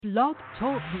Blog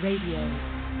Talk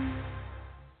Radio.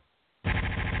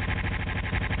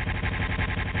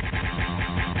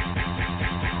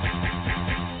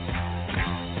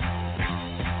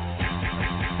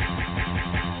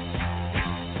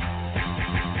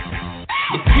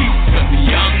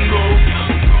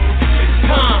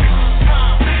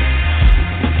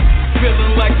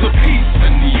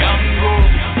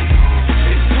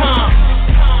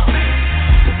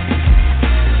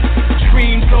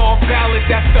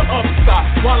 That's the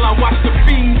upside. While I watch the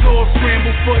fiends all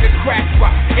scramble for the crack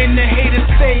rock, and the haters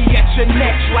stay at your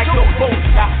neck like a bow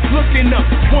tie. Looking up,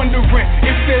 wondering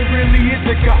if there really is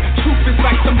a God. Truth is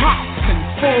like some hot and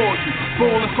for you,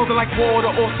 boiling so like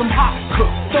water or some hot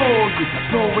cooked thaw you.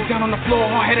 Throw it down on the floor,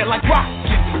 hard headed like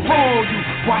rockets. Roll you,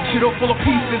 watch it all full of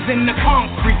pieces in the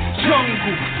concrete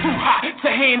jungle. Too hot to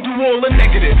handle all the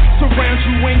negatives. Surround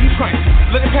you when you trying to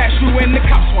let it pass you, and the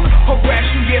cops wanna harass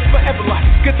you, yeah, forever like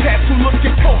good tattoo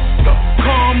looking poster.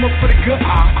 Karma for the good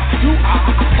eye. Do I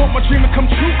hope my dream will come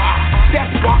true?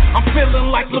 That's why I'm feeling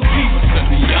like the people in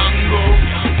the jungle.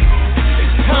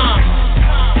 It's time.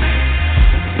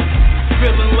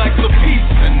 Feeling like the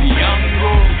peace in the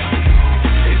jungle.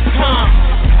 It's time.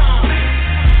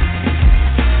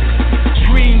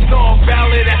 Dreams all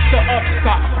valid, that's the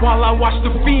upside. While I watch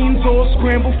the fiends all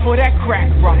scramble for that crack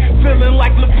rock. Feeling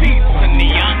like the peace in the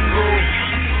jungle.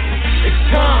 It's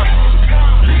time.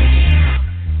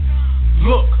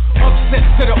 Look, upset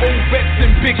to the old vets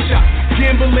and big shots.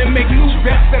 Gamble and make new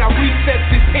bets that I reset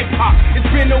this hip-hop. It's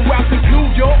been a while since New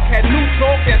York had new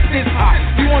talk that's this hot.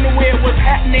 You wanna wear what's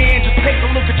happening, just take a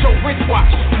look at your wristwatch.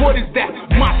 What is that?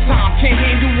 My time, can't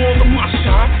handle all of my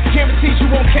shine. Guarantees you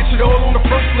won't catch it all on the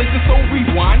first listen, so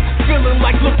rewind. Feeling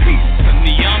like LaPeace in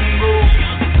the jungle.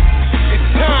 It's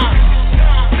time.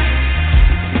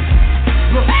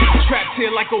 Look, trapped here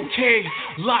like okay,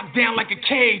 locked down like a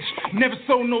cage. Never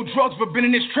sold no drugs, but been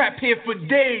in this trap here for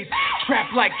days.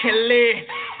 Trapped like Kylie,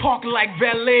 parked like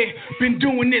valet. Been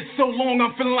doing it so long,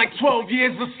 I'm feeling like 12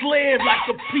 years a slave. Like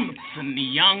a piece in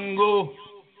the jungle.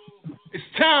 It's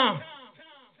time.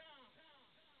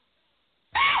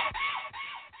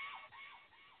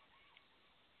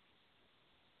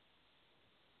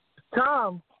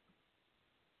 Tom.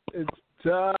 It's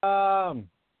Tom.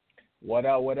 What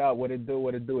up, what up? What it do,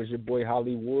 what it do? It's your boy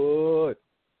Hollywood.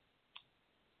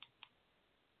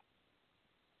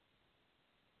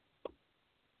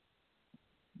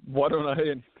 What on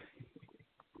ahead?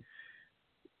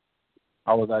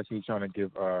 I was actually trying to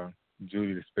give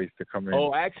Judy the space to come in.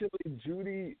 Oh, actually,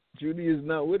 Judy is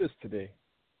not with us today.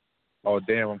 Oh,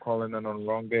 damn, I'm calling in on the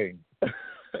wrong day.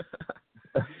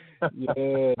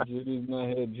 Yeah, Judy's not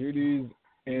here. Judy's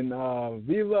in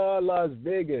Viva Las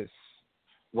Vegas.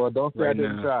 Well, don't say Right I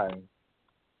didn't now.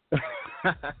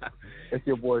 try. It's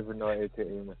your boy Vanilla, a.k.a.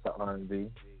 Mr. R&B. You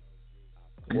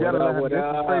What gotta up, let him. what This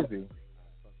up? is crazy.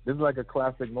 This is like a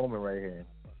classic moment right here.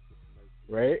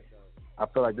 Right? I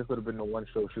feel like this would have been the one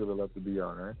show she would have loved to be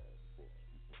on, right?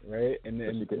 Right? And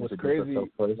then She can what's introduce crazy, herself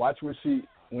first. watch when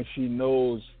she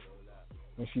knows,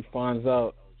 when she finds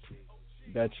out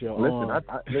that you're Listen, on.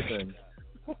 listen.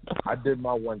 I did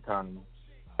my one time.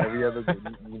 Every other,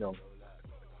 you know,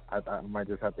 I might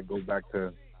just have to go back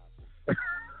to.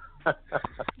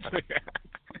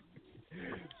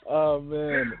 Oh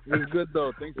man, it was good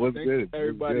though. Thanks Good.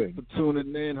 everybody for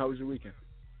tuning in. How was your weekend?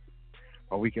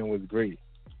 My weekend was great.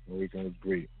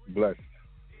 Blessed.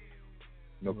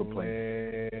 No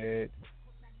complaints.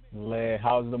 Led.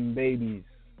 How's them babies?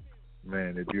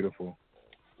 Man, they're beautiful.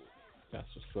 That's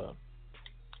what's up.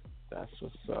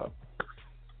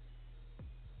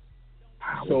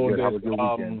 How So was your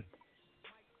weekend?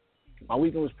 my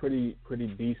weekend was pretty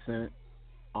decent.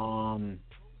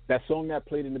 That song that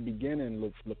played in the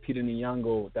beginning, Lupita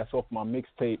Nyong'o, that's off my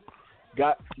mixtape.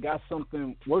 Got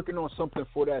something, working on something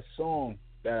for that song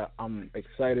that I'm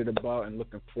excited about and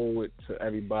looking forward to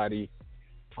everybody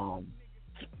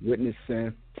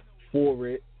witnessing for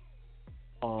it.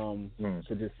 So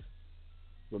just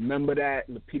remember that,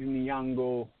 Lupita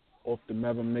Nyong'o off the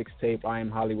Meva mixtape,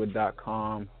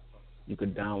 IamHollywood.com. You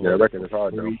could download that record it is for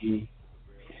hard, free.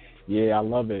 Yeah, I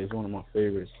love it. It's one of my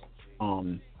favorites.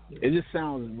 It just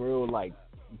sounds real like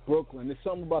Brooklyn. There's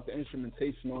something about the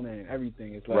instrumentation on it and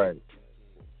everything. It's like, right.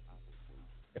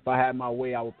 If I had my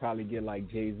way, I would probably get like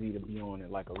Jay-Z to be on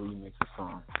it, like a remix or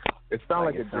something. It sounds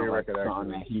like a J sound record,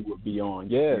 something actually. that he would be on.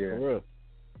 Yeah, for real.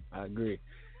 I agree.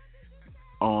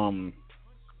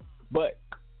 But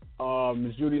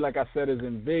Ms. Judy, like I said, is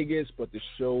in Vegas, but the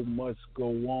show must go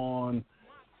on.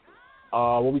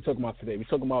 What we talking about today? We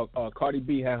talking about Cardi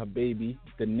B had her baby.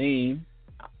 The name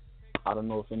I don't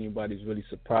know if anybody's really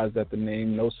surprised at the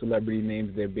name. No celebrity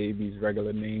names their babies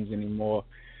regular names anymore.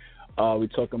 We're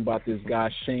talking about this guy,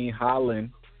 Shayne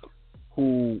Holland,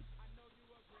 who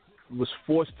was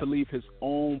forced to leave his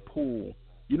own pool.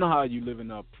 You know how you live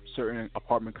in certain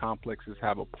apartment complexes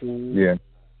have a pool? Yeah.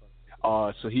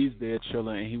 So he's there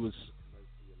chilling, and he was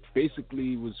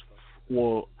basically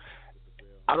well,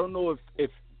 I don't know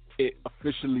if it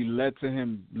officially led to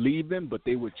him leaving, but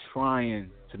they were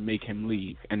trying to make him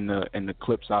leave in the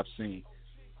clips I've seen.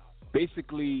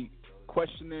 Basically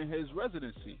questioning his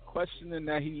residency, questioning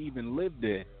that he even lived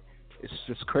there. It's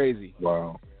just crazy.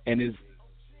 Wow. And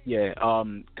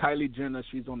Kylie Jenner,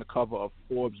 she's on the cover of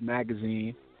Forbes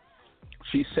magazine.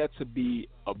 She's set to be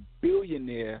a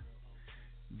billionaire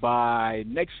by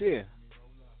next year.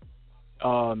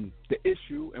 The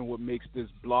issue and what makes this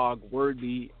blog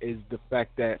worthy is the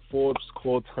fact that Forbes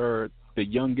called her the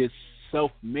youngest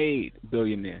self-made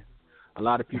billionaire. A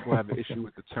lot of people have an issue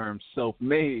with the term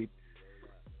self-made.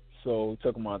 So we're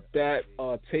talking about that.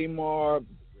 Tamar,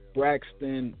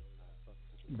 Braxton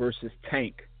versus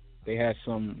Tank. They had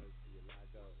some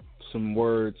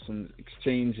words, some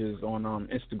exchanges on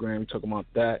Instagram. We're talking about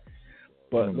that.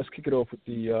 But let's kick it off with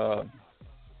the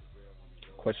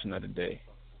question of the day,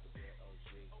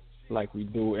 like we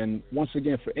do. And once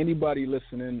again, for anybody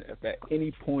listening, if at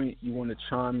any point you want to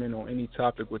chime in on any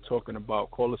topic we're talking about,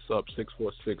 call us up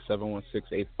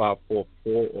 646-716-8544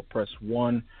 or press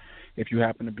 1 if you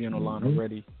happen to be on the line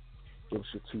already. Give us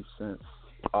your 2 cents.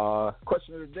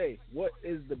 Question of the day: what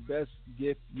is the best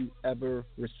gift you ever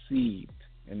received?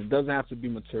 And it doesn't have to be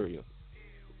material.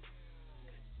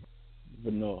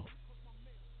 But no.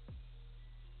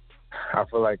 I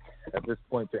feel like at this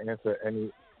point to answer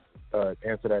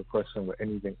that question with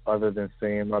anything other than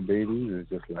saying my babies is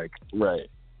just like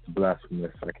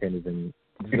blasphemous. I can't even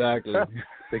exactly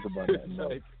think about that. No.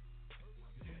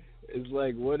 It's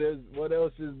like what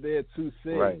else is there to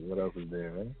say? Right. What else is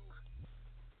there, man?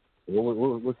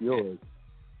 What's yours?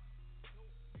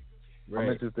 Right.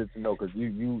 I'm interested to know because you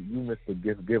missed the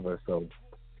gift giver. So.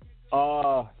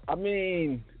 I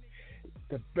mean,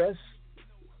 the best.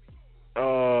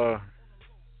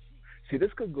 See,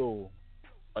 this could go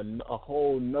a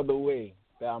whole nother way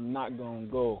that I'm not gonna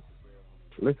go.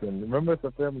 Listen, remember it's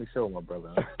a family show, my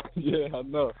brother. Yeah, I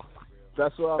know.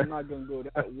 That's why I'm not gonna go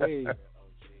that way.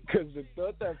 Because the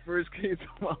thought that first came to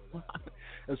my mind,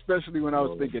 especially when I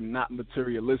was thinking not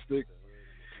materialistic,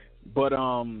 but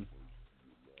I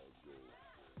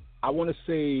want to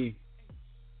say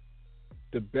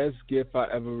the best gift I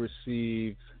ever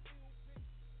received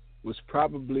was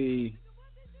probably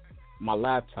my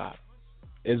laptop.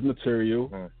 It's material,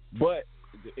 but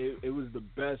it was the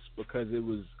best because it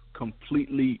was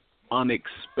completely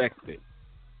unexpected.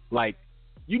 Like,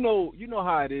 you know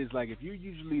how it is. Like, if you're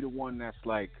usually the one that's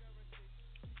like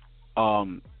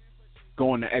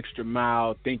going the extra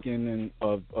mile, thinking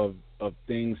of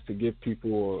things to give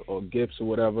people or gifts or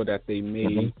whatever that they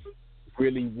may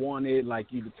really wanted,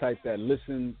 like you the type that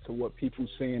listen to what people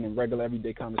saying in regular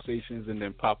everyday conversations and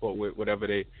then pop up with whatever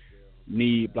they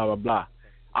need, blah, blah, blah.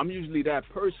 I'm usually that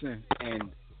person, and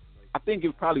I think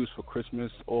it probably was for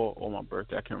Christmas or my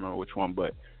birthday. I can't remember which one,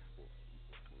 but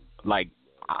like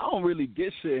I don't really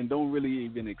get shit and don't really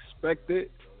even expect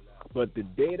it. But the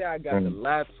day that I got the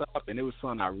laptop and it was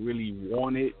something I really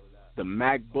wanted, the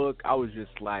MacBook, I was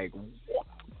just like,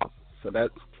 what? So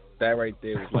that right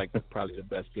there was like probably the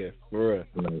best gift. For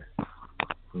real.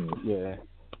 Yeah.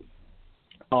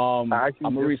 I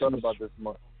actually just thought about this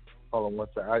month. Hold on one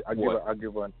second. I'll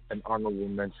give an honorable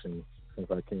mention since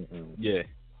I can't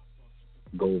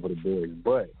go over the boys.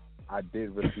 But I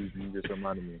did receive, you just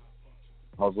reminded me,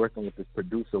 I was working with this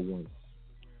producer once,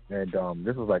 and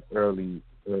this was like early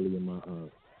in my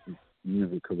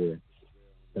music career.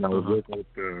 And I was working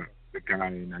with the guy,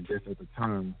 and I guess at the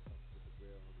time,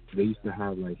 he used to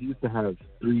have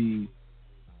 3,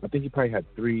 I think he probably had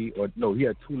 3, or no, he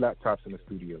had 2 laptops in the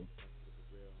studio.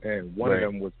 And one of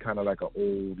them was kind of like an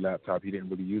old laptop he didn't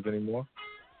really use anymore.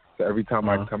 So every time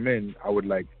I'd come in, I would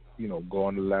go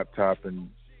on the laptop and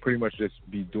pretty much just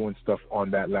be doing stuff on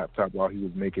that laptop while he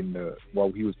was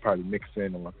probably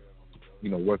mixing or,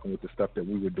 working with the stuff that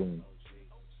we were doing.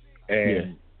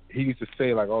 And he used to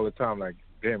say all the time,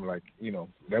 damn,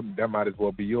 that might as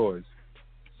well be yours.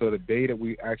 So the day that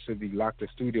we actually locked the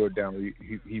studio down,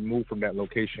 he moved from that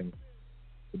location.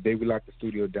 The day we locked the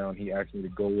studio down, he asked me to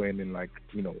go in and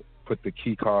put the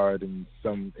key card and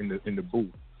some in the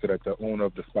booth so that the owner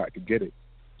of the spot could get it.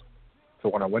 So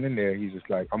when I went in there, he's just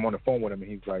like, I'm on the phone with him,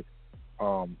 and he's like,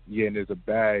 and there's a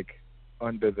bag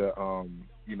under the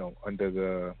under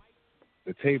the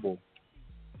table,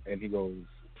 and he goes,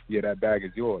 yeah, that bag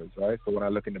is yours, right? So when I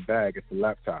look in the bag, it's the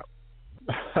laptop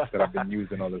that I've been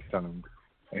using all this time.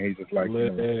 And he's just like,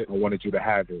 I wanted you to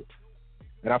have it.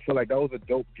 And I feel like that was a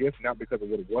dope gift, not because of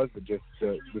what it was, but just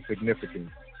the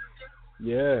significance.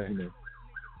 Yeah.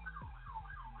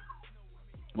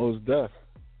 Most def.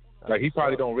 Like, he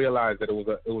probably don't realize that it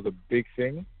was a big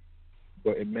thing,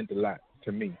 but it meant a lot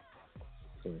to me.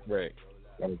 So, right.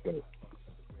 That was dope.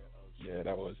 Yeah,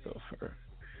 that was dope for her.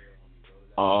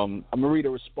 I'm gonna read a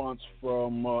response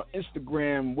from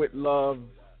Instagram with love.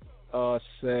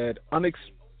 Said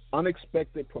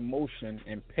unexpected promotion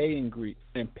and pay increase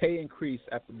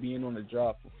after being on the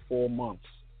job for 4 months.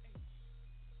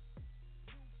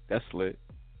 That's lit.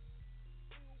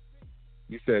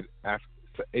 You said after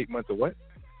 8 months of what?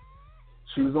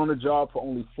 She was on the job for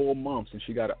only 4 months and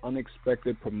she got an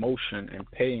unexpected promotion and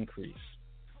pay increase.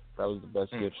 That was the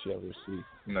best gift she ever received.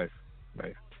 Nice.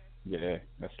 Yeah,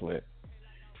 that's lit.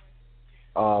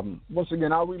 Once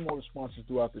again, I'll read more responses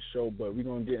throughout the show, but we're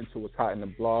going to get into what's hot in the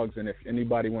blogs. And if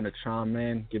anybody want to chime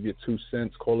in, give your 2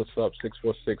 cents, call us up,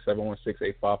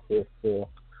 646-716-8544, or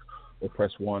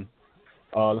press 1.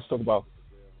 Let's talk about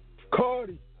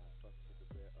Cardi.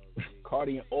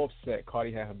 Cardi and Offset.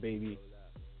 Cardi had her baby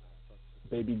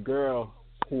girl,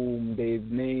 whom they've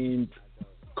named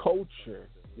Culture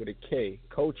with a K.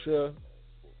 Culture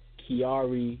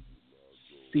Kylie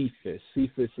Cephas.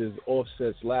 Cephas is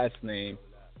Offset's last name.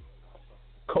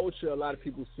 Culture, a lot of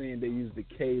people saying they use the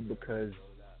K because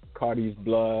Cardi's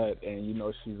blood, and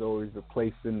she's always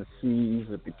replacing the C's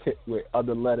with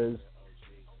other letters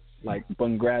like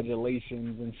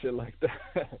congratulations and shit like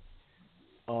that.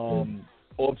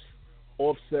 Offset's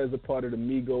a part of the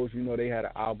Migos. They had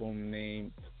an album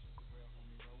named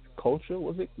Culture.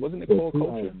 Wasn't it called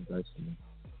Culture?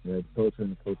 Yeah, Culture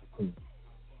and Culture Queen.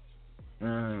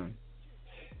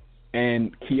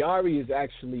 And Kylie is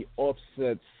actually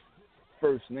Offset's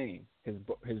first name, his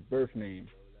birth name.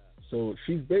 So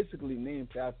she's basically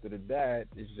named after the dad.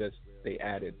 It's just they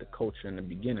added the culture in the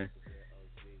beginning.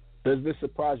 Does this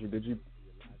surprise you? Did you,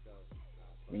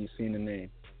 when you seen the name?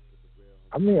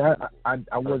 I mean, I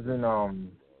wasn't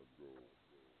honest.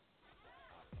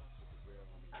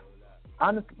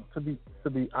 To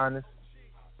be honest,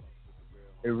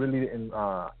 it really didn't.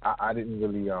 I didn't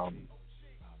really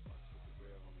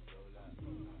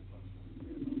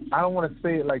I don't want to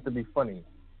say it like to be funny,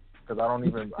 because I don't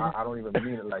even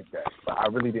mean it like that. But I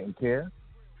really didn't care.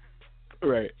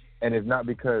 Right. And it's not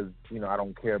because I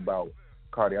don't care about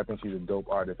Cardi. I think she's a dope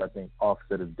artist. I think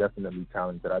Offset is definitely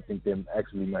talented. I think they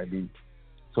actually might be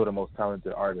two of the most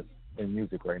talented artists in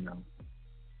music right now.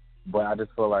 But I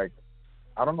just feel like,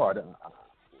 I don't know.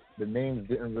 The names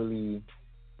didn't really.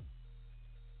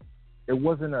 It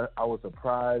wasn't I was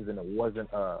surprised, and it wasn't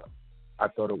I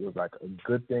thought it was like a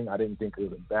good thing. I didn't think it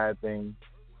was a bad thing.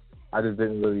 I just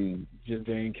didn't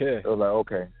care. It was like,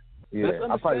 okay, yeah.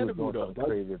 I probably was doing something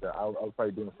crazy. I was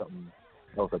probably doing something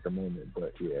else at the moment,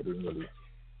 but yeah, it didn't really.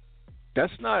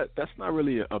 That's not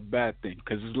really a bad thing,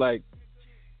 because it's like,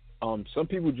 some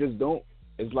people just don't.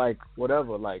 It's like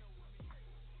whatever, like,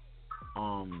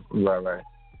 right.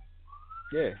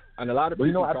 Yeah, and a lot of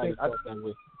people I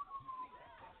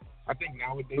think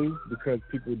nowadays, because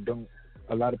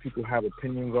a lot of people have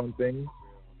opinions on things,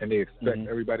 and they expect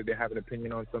everybody to have an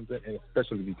opinion on something, and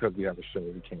especially because we have a show,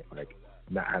 we can't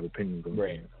not have opinions on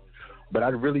things. But I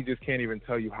really just can't even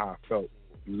tell you how I felt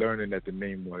learning that the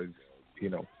name was,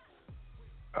 Kia.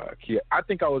 I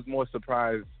think I was more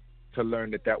surprised to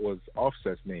learn that was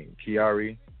Offset's name,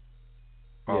 Kylie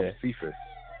Cephas.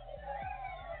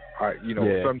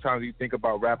 Sometimes you think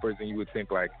about rappers and you would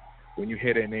think like, when you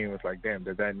hear their name, it's like, damn,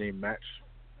 does that name match?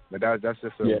 But that's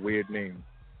just a weird name.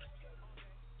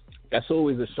 That's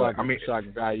always a shock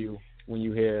value when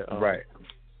you hear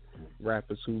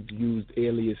rappers who've used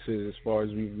aliases as far as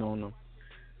we've known them.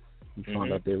 You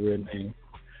found out their real name.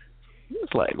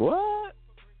 It's like, what?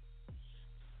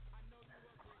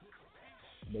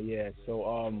 But yeah,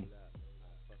 so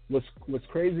what's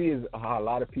crazy is how a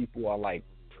lot of people are like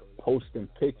posting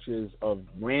pictures of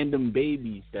random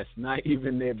babies that's not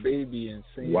even their baby and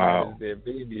saying it's their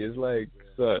baby. It's like,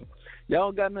 son,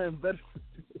 y'all got nothing better to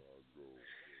do.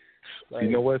 Like, you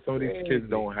know what? Some of these kids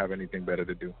don't have anything better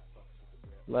to do.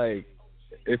 Like,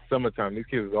 it's summertime. These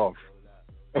kids are off.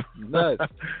 Nuts.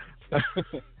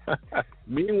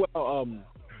 Meanwhile,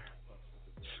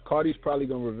 Cardi's probably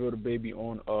gonna reveal the baby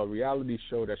on a reality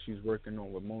show that she's working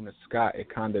on with Mona Scott. It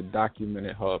kind of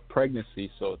documented her pregnancy,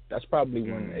 so that's probably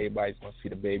when everybody's gonna see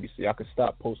the baby. So y'all can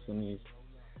stop posting these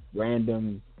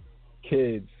random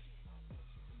kids.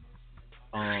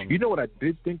 You know what I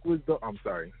did think was I'm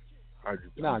sorry.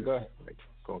 Go ahead.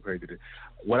 going crazy.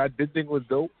 What I did think was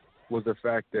dope was the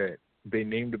fact that they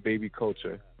named the baby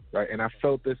Culture, right? And I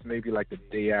felt this maybe like the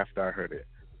day after I heard it,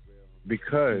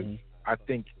 because I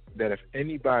think that if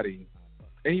anybody's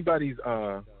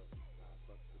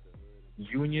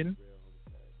union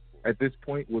at this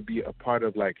point would be a part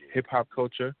of like hip hop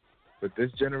culture for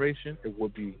this generation, it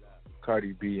would be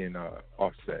Cardi B and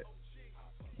Offset.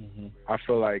 I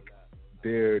feel like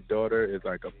their daughter is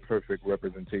like a perfect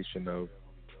representation of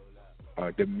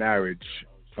the marriage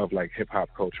of like hip hop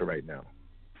culture right now.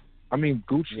 I mean,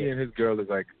 Gucci and his girl is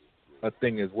like a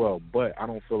thing as well, but I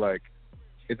don't feel like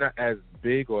it's not as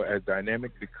big or as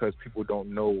dynamic because people don't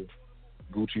know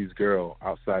Gucci's girl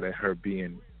outside of her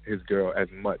being his girl as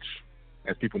much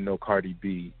as people know Cardi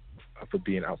B for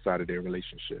being outside of their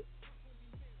relationship.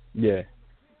 Yeah.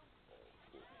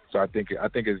 So I think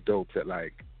it's dope that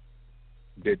like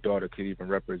their daughter could even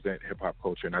represent hip hop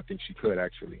culture, and I think she could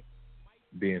actually,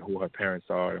 being who her parents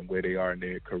are and where they are in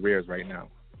their careers right now.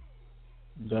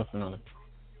 Definitely.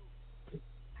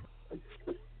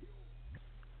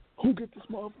 Who get this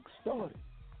motherfucker started?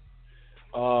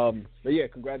 But yeah,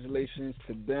 congratulations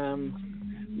to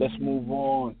them. Let's move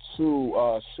on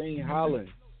to Shayne Holland.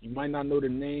 You might not know the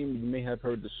name. You may have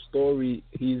heard the story.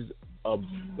 He's a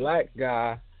black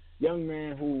guy, young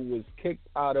man who was kicked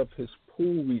out of his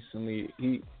pool recently.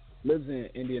 He lives in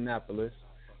Indianapolis,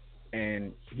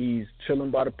 and he's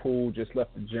chilling by the pool, just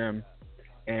left the gym,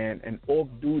 and an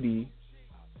off-duty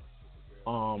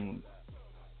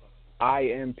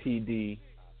IMPD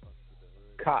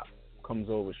cop comes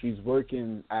over. She's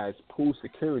working as pool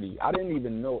security. I didn't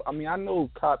even know. I mean, I know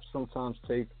cops sometimes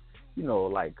take,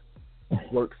 like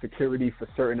work security for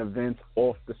certain events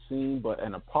off the scene, but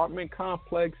an apartment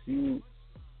complex,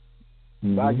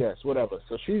 I guess, whatever.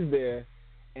 So she's there,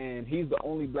 and he's the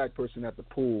only black person at the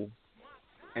pool,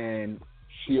 and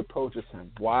she approaches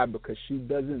him. Why? Because she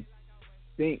doesn't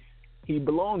think he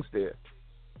belongs there.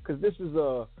 Because this is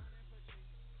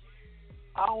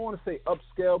I don't want to say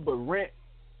upscale, but rent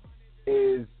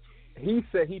is, he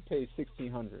said he pays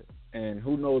 $1,600, and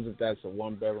who knows if that's a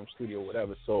one-bedroom studio or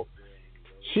whatever. So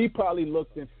she probably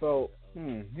looked and felt,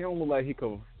 he don't look like he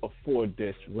could afford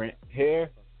this rent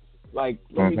here. Like,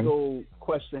 let me go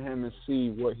question him and see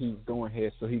what he's doing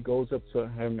here. So he goes up to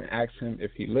him and asks him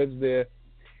if he lives there.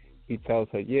 He tells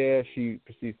her, yeah. She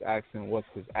proceeds to ask him what's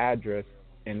his address.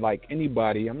 And like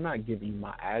anybody, I'm not giving you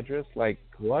my address. Like,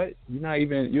 what? You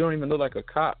don't even look like a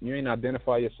cop. You ain't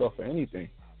identify yourself or anything.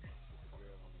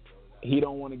 He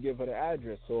don't want to give her the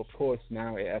address. So of course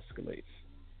now it escalates.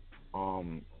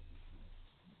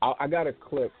 I got a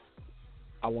clip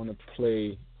I want to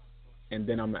play, and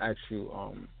then I'm gonna ask you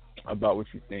about what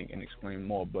you think and explain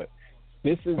more. But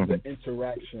this is the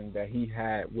interaction that he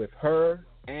had with her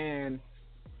and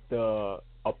the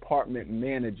apartment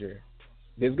manager.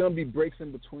 There's going to be breaks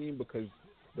in between because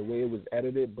the way it was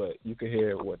edited, but you can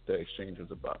hear what the exchange was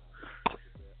about.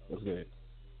 Let's get it.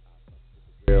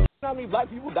 You know how many black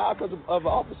people die because of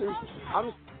officers? I'm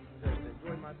just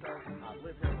enjoying myself. I've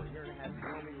lived here for a year and a half. You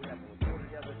know me. We have to report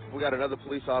together. We got another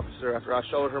police officer after I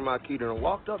showed her my key and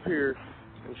walked up here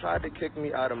and tried to kick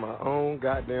me out of my own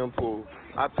goddamn pool.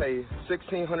 I pay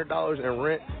 $1,600 in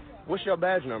rent. What's your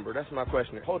badge number? That's my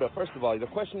question. Hold up. First of all, the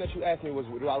question that you asked me was,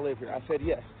 do I live here? I said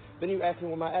yes. Then you asked me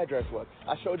what my address was.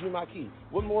 I showed you my key.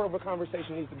 What more of a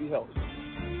conversation needs to be held?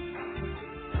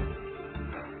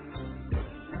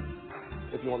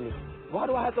 If you want me, why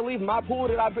do I have to leave my pool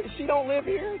that she don't live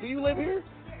here? Do you live here?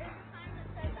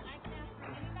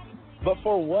 But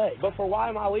for what? But for why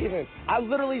am I leaving? I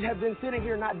literally have been sitting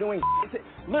here not doing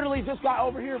literally just got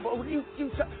over here, but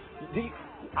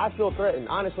I feel threatened.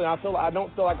 Honestly, I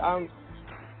don't feel like I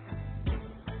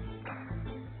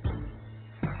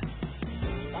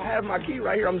have my key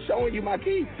right here. I'm showing you my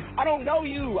key. I don't know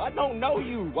you.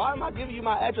 Why am I giving you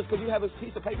my address? Because you have a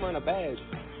piece of paper and a badge.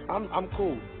 I'm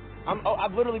cool. I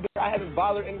haven't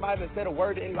bothered anybody, that said a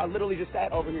word to anybody. I literally just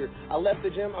sat over here. I left the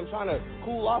gym. I'm trying to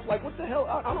cool off. Like, what the hell?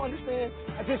 I don't understand.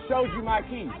 I just showed you my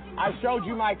key.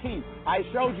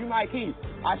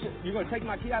 You're going to take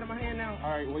my key out of my hand now?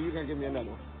 All right, well, you're going to give me another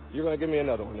one. You're going to give me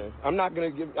another one then. I'm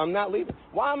not leaving.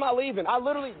 Why am I leaving?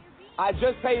 I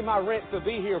just paid my rent to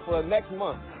be here for the next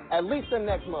month. At least the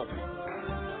next month.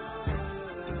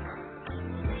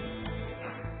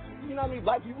 You know how many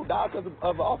black people die because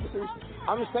of officers?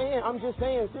 I'm just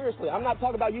saying, seriously. I'm not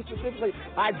talking about you specifically.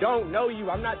 I don't know you.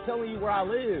 I'm not telling you where I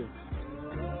live.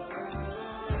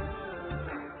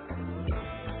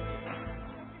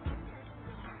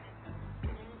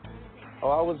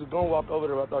 Oh, I was going to walk over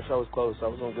there. I thought y'all was closed, so I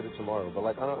was going to get it tomorrow. But,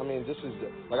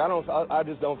 I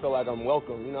just don't feel like I'm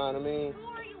welcome. You know what I mean?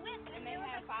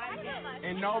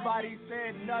 And nobody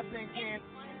said nothing can.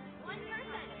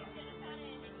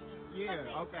 Yeah,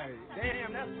 okay.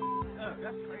 Damn,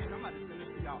 that's crazy. I'm about to send this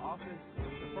to y'all office.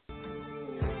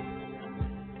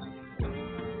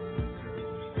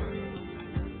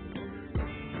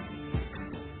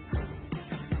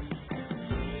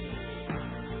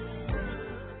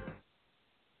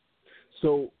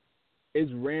 So,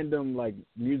 it's random like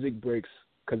music breaks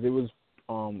because it was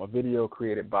a video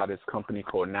created by this company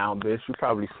called Now This. You've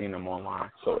probably seen them online.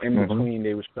 So in between,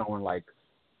 they were showing like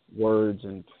words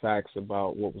and facts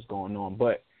about what was going on.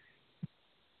 But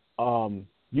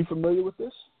you familiar with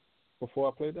this? Before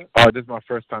I play that? Oh, this is my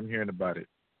first time hearing about it.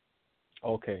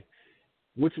 Okay,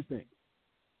 what you think?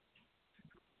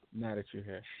 Now that you're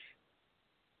here.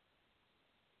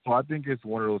 Well, I think it's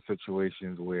one of those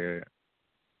situations where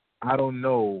I don't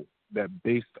know that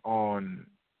based on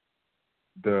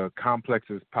the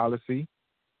complex's policy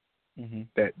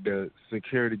that the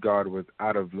security guard was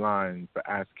out of line for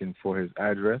asking for his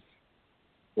address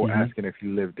or asking if he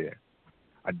lived there.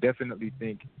 I definitely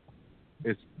think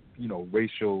it's,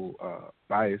 racial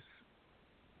bias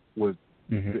was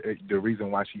the reason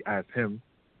why she asked him.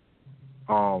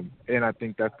 And I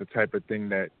think that's the type of thing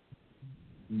that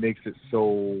makes it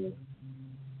so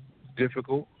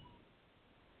difficult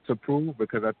to prove,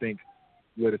 because I think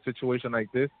with a situation like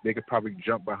this, they could probably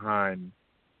jump behind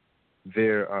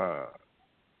their,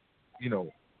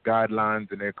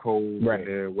 guidelines and their codes and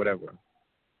their whatever.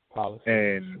 Policies.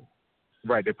 And,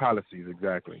 their policies,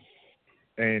 exactly.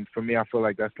 And for me, I feel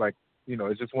like that's like,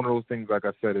 it's just one of those things, like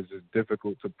I said, it's just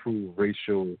difficult to prove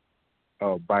racial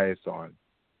bias on.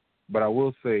 But I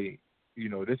will say,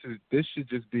 this should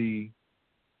just be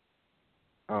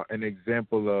an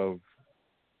example of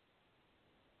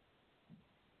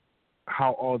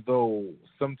how, although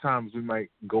sometimes we might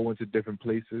go into different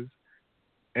places,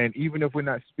 and even if we're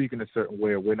not speaking a certain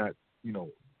way, or we're not,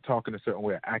 talking a certain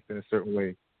way, or acting a certain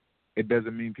way, it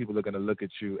doesn't mean people are going to look at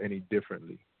you any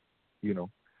differently.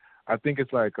 I think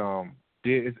it's like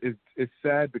it's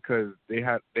sad because they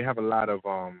have a lot of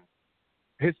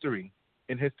history.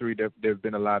 In history, there've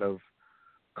been a lot of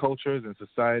cultures and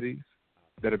societies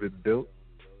that have been built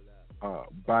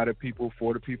by the people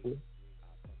for the people,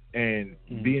 and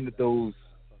being that those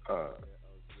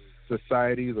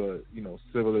societies or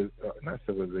not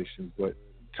civilizations but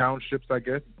townships, I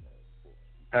guess,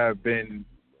 have been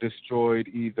destroyed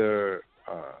either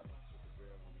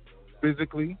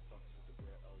physically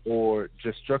or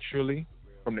just structurally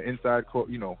from the inside,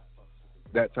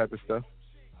 that type of stuff.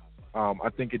 I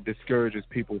think it discourages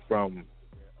people from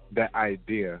that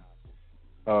idea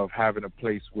of having a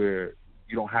place where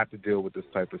you don't have to deal with this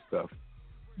type of stuff.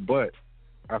 But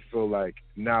I feel like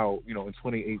now, in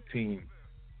 2018,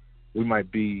 we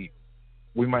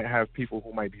might have people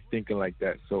who might be thinking like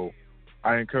that. So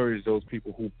I encourage those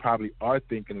people who probably are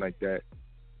thinking like that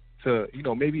to,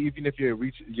 maybe even if you're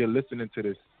listening to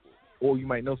this, or you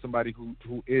might know somebody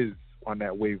who is on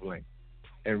that wavelength,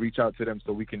 and reach out to them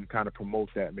so we can kind of promote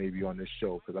that maybe on this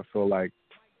show. Because I feel like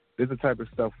this is the type of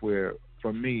stuff where,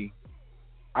 for me,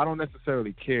 I don't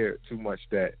necessarily care too much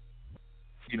that,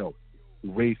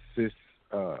 racist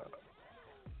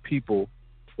people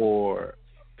or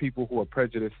people who are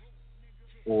prejudiced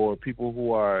or people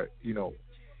who are,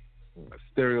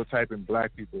 stereotyping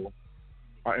black people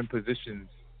are in positions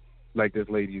like this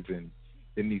lady's in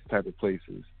these type of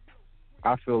places.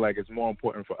 I feel like it's more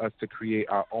important for us to create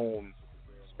our own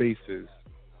spaces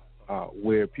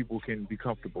where people can be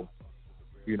comfortable,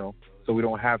 so we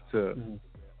don't have to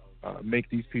make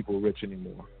these people rich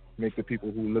anymore, make the people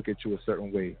who look at you a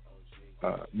certain way,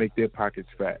 make their pockets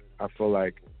fat. I feel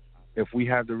like if we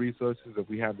have the resources, if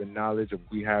we have the knowledge, if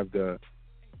we have the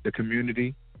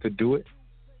community to do it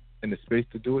and the space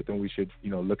to do it, then we should,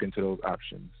 look into those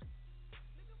options.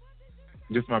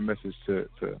 Just my message to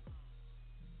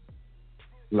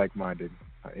like-minded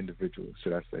individuals,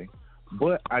 should I say.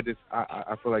 But I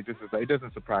feel like it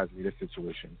doesn't surprise me, this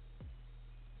situation.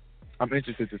 I'm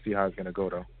interested to see how it's going to go,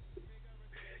 though.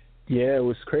 Yeah,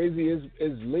 what's crazy is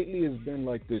lately has been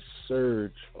like this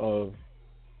surge of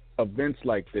events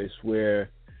like this where,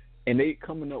 and they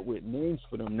coming up with names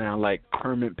for them now, like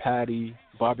Permit Patty,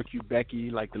 Barbecue Becky,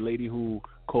 like the lady who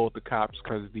called the cops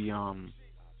because the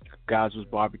guys was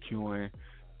barbecuing.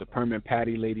 The Permit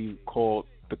Patty lady called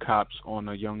the cops on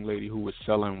a young lady who was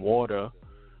selling water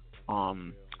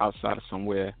outside of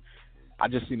somewhere. I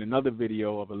just seen another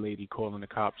video of a lady calling the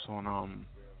cops on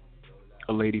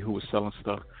a lady who was selling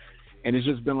stuff. And it's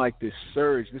just been like this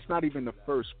surge. It's not even the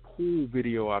first pool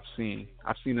video I've seen.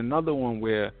 I've seen another one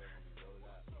where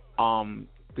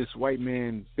this white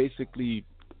man basically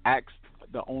asked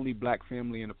the only black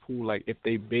family in the pool, like if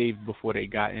they bathed before they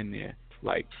got in there,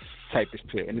 like type of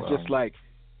shit. And it's just like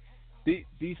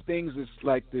these things is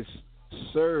like this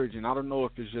surge, and I don't know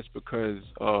if it's just because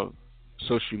of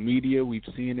social media, we've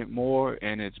seen it more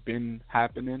and it's been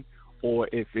happening, or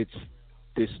if it's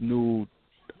this new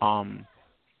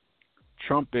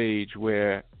Trump age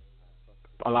where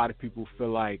a lot of people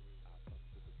feel like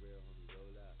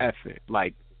F it,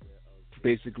 like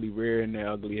basically rearing their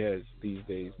ugly heads these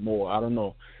days more. I don't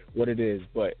know what it is,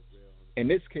 but in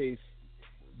this case,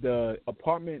 the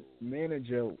apartment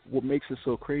manager, what makes it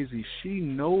so crazy, she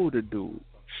know the dude.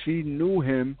 She knew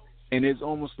him, and it's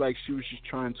almost like she was just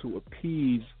trying to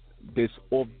appease this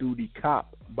off-duty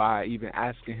cop by even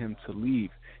asking him to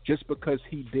leave, just because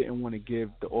he didn't want to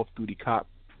give the off-duty cop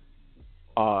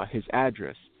his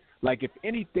address. Like, if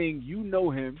anything, you know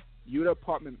him, you're the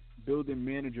apartment building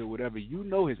manager, whatever, you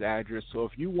know his address, so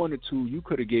if you wanted to, you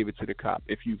could have gave it to the cop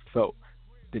if you felt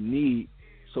the need.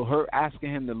 So her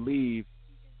asking him to leave,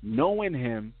 knowing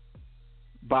him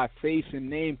by face and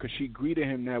name, because she greeted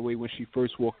him that way when she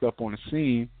first walked up on the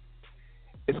scene,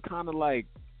 it's kind of like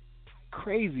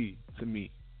crazy to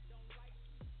me.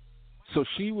 So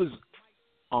she was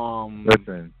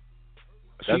listen,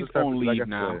 she's on leave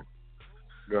now.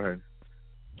 Go ahead.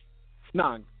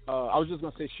 Nah, I was just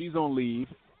gonna say she's on leave,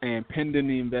 and pending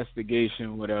the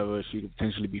investigation, whatever, she could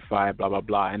potentially be fired, blah blah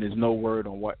blah. And there's no word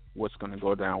on what's gonna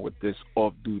go down with this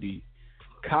off-duty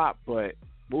cop. But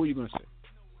what were you gonna say?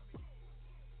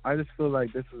 I just feel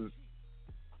like this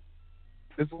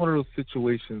is one of those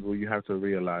situations where you have to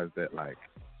realize that, like,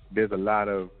 there's a lot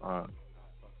of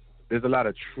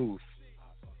truth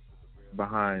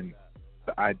behind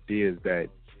the ideas that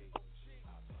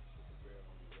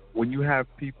when you have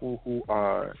people who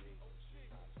are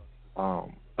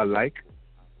alike,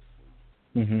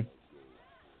 they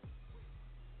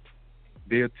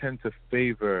tend to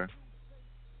favor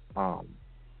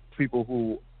people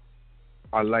who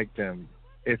are like them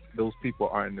if those people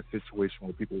are in a situation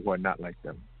with people who are not like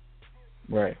them.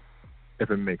 Right. If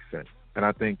it makes sense. And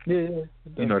I think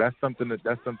that's something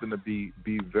to be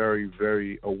very,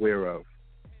 very aware of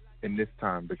in this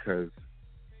time, because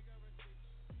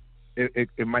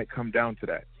it might come down to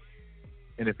that.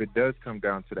 And if it does come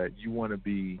down to that, you want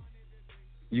to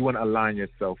align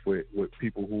yourself with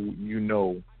people who you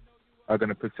know are going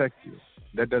to protect you.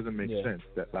 That doesn't make sense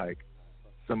that, like,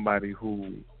 somebody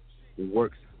who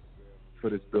works for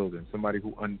this building, somebody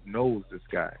who knows this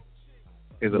guy,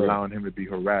 is allowing him to be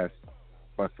harassed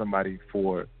by somebody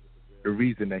for the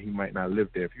reason that he might not live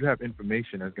there. If you have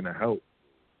information that's going to help,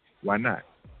 why not?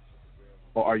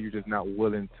 Or are you just not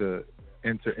willing to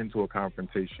enter into a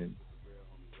confrontation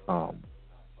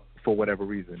for whatever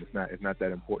reason? It's not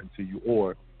that important to you,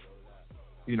 or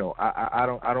I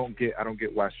don't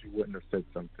get why she wouldn't have said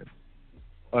something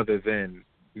other than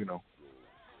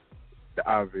the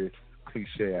obvious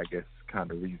cliche, I guess, kind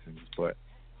of reasons. But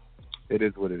it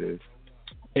is what it is.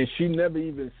 And she never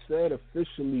even said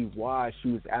officially why she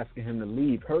was asking him to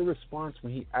leave. Her response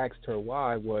when he asked her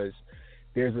why was,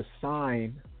 there's a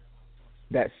sign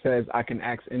that says I can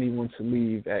ask anyone to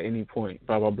leave at any point,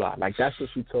 blah, blah, blah. Like, that's what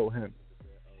she told him.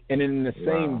 And then in the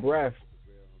same breath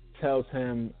tells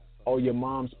him, oh, your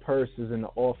mom's purse is in the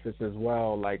office as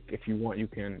well. Like, if you want, you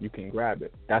can grab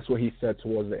it. That's what he said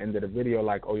towards the end of the video.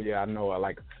 Like, oh, yeah, I know.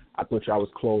 Like, I thought y'all was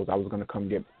closed. I was going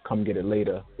to come get it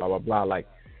later, blah, blah, blah. Like,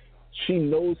 she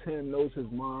knows him, knows his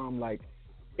mom. Like,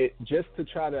 it just to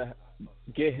try to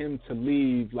get him to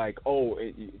leave, like, oh,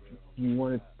 you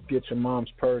want to get your mom's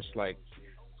purse, like,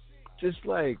 just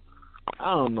like,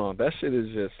 I don't know. That shit is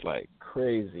just, like,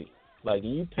 crazy. Like,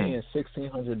 you paying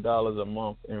 $1,600 a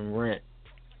month in rent,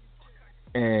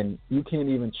 and you can't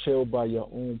even chill by your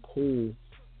own pool,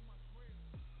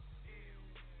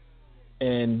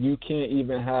 and you can't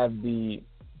even have the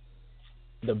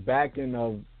backing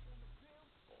of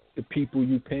the people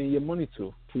you paying your money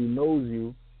to, who knows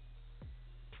you.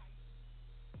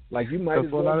 Like, you might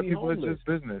as well be homeless. For a lot of people, it's just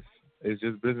business. It's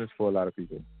just business for a lot of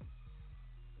people.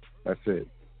 That's it.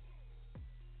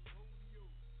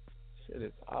 Shit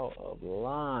is out of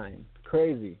line.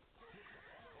 Crazy.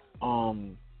 So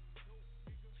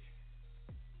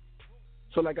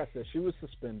like I said, she was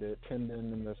suspended pending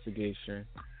an investigation.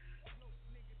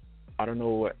 I don't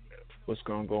know what's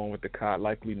going to go on with the cop.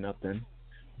 Likely nothing.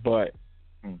 But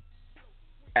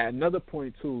at another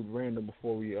point, too, random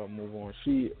before we move on,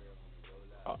 she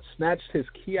snatched his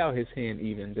key out his hand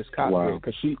even, this cop did,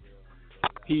 because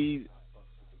he,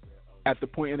 at the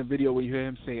point in the video where you hear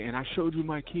him say, and I showed you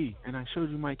my key, and I showed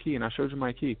you my key, and I showed you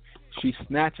my key, she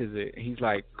snatches it, and he's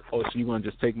like, oh, so you're going to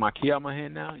just take my key out of my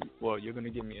hand now? Well, you're going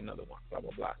to give me another one, blah,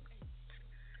 blah, blah.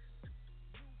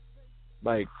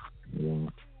 Like,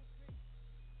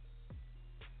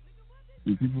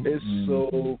 it's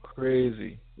so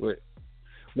crazy. But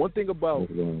one thing about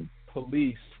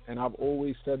police, and I've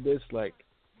always said this, like,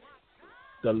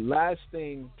 the last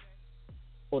thing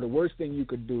or the worst thing you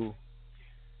could do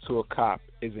to a cop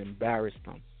is embarrass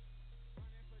them.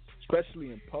 Especially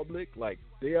in public, like,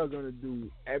 they are going to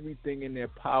do everything in their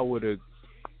power to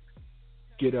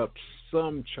get up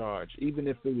some charge, even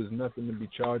if it was nothing to be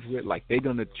charged with. Like, they're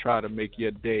going to try to make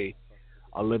your day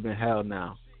a living hell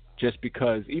now. Just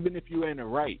because, even if you're in the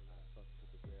right,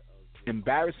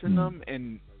 embarrassing them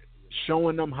and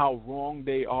showing them how wrong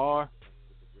they are,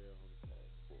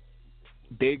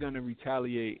 they're going to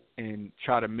retaliate and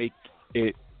try to make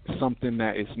it something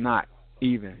that it's not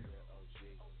even.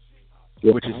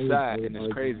 Which is sad and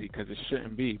it's crazy because it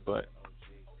shouldn't be, but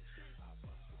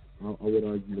I would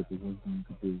argue that the one thing you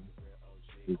could do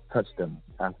is touch them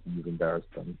after you've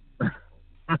embarrassed them.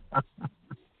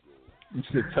 You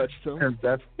should touch them?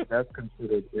 Because that's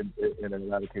considered, in a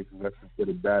lot of cases, that's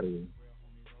considered battery.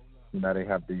 Now they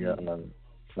have the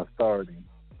authority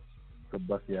to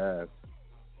bust your ass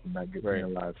and not get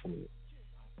penalized for it.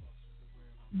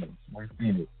 I've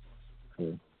seen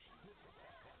it.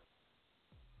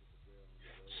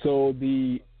 So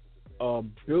the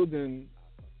building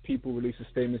people released a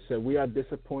statement, said, "We are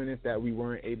disappointed that we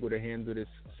weren't able to handle this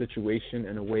situation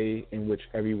in a way in which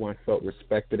everyone felt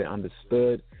respected and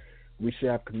understood. We should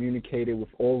have communicated with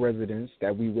all residents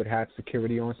that we would have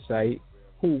security on site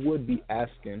who would be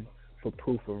asking for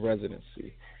proof of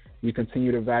residency. We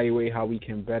continue to evaluate how we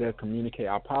can better communicate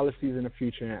our policies in the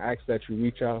future and ask that you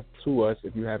reach out to us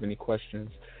if you have any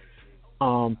questions.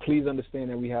 Please understand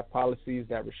that we have policies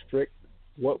that restrict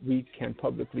what we can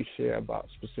publicly share about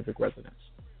specific residents."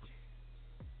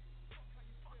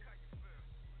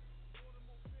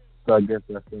 So I guess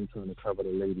that's them trying to cover the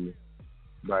lady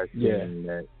by saying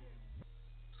that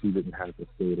she didn't have to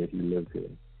say that he lived here.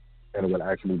 And it would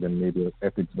actually been maybe an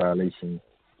ethics violation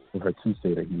for her to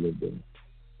say that he lived there.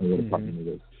 And what a problem it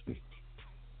is.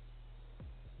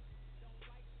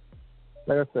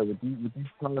 Like I said, with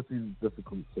these policies, it's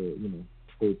difficult to,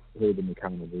 hold them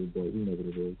accountable, but you know what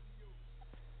it is.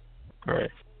 All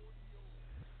right.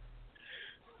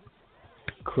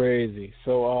 Crazy.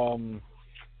 So,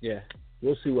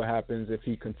 we'll see what happens if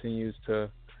he continues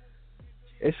to.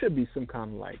 It should be some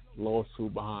kind of like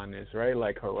lawsuit behind this, right?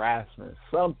 Like harassment,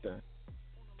 something.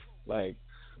 Like,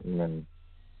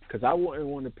 because I wouldn't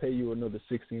want to pay you another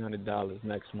 $1,600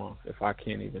 next month if I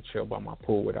can't even chill by my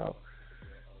pool without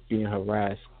being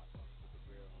harassed.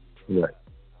 Right.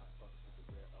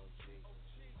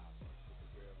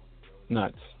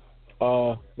 Nuts.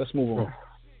 Let's move on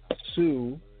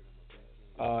to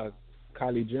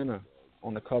Kylie Jenner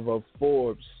on the cover of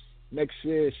Forbes. Next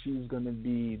year, she's going to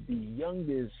be the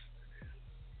youngest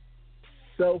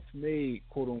self-made,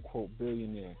 quote-unquote,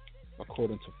 billionaire,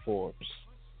 according to Forbes.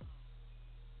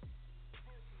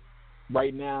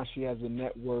 Right now, she has a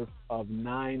net worth of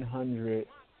 $900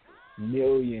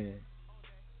 million.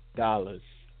 And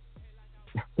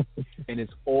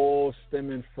it's all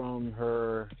stemming from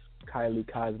her Kylie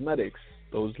Cosmetics,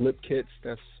 those lip kits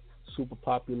that's super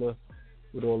popular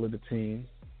with all of the teens.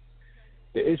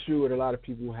 The issue that a lot of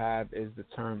people have is the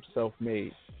term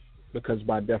self-made, because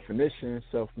by definition,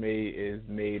 self-made is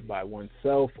made by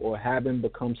oneself or having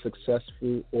become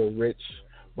successful or rich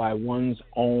by one's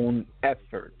own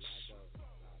efforts.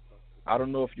 I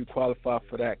don't know if you qualify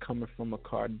for that coming from the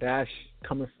Kardashians.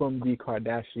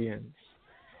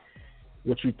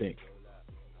 What you think?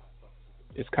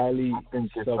 Is Kylie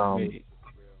self-made?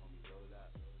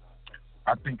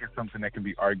 I think it's something that can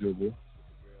be arguable.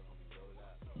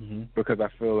 Because I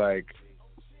feel like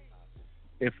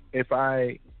if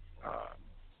I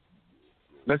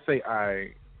let's say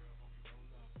I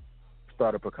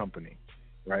start up a company,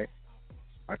 right?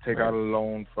 I take out a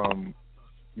loan from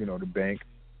the bank,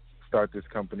 start this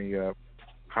company up,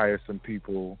 hire some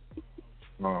people,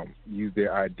 use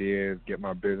their ideas, get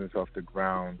my business off the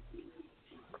ground,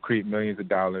 create millions of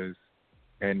dollars,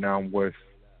 and now I'm worth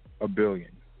 $1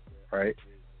 billion, right?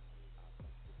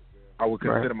 I would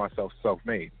consider myself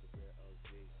self-made.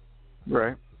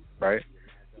 Right. Right?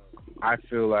 I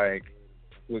feel like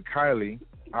with Kylie,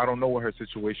 I don't know what her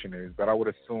situation is, but I would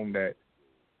assume that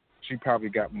she probably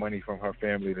got money from her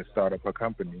family to start up her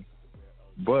company.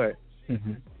 But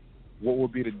what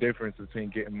would be the difference between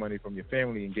getting money from your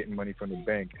family and getting money from the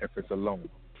bank if it's a loan?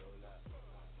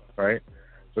 Right?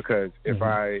 Because if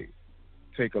I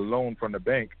take a loan from the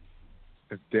bank,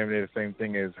 it's damn near the same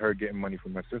thing as her getting money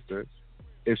from her sister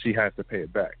if she has to pay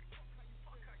it back.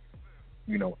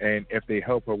 And if they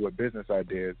help her with business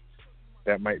ideas,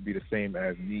 that might be the same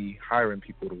as me hiring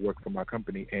people to work for my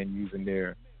company and using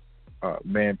their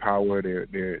manpower,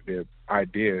 their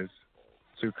ideas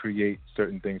to create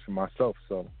certain things for myself.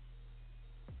 So,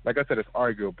 like I said, it's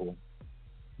arguable,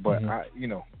 but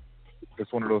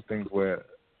it's one of those things where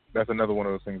that's another one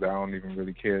of those things that I don't even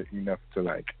really care enough to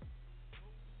like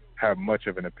have much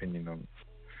of an opinion on.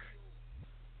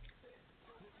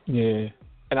 Yeah,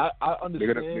 and I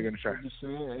understand they're gonna try. what you're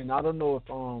saying, and I don't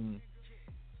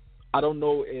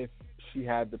know if she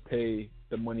had to pay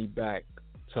the money back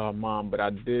to her mom, but I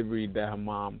did read that her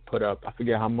mom put up, I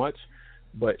forget how much,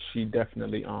 but she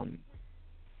definitely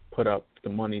put up the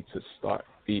money to start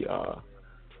the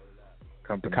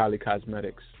Kylie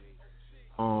Cosmetics.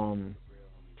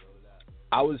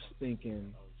 I was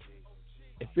thinking,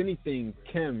 if anything,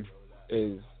 Kim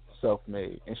is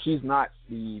self-made, and she's not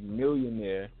the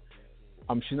millionaire.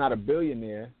 She's not a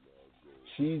billionaire.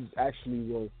 She's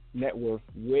actually net worth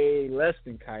way less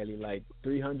than Kylie, like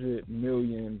 $300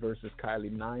 million versus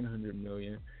Kylie $900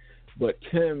 million. But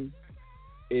Kim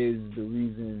is the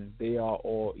reason they are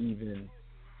all even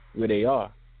where they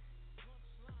are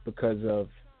because of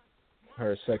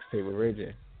her sex tape with Ray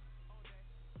J.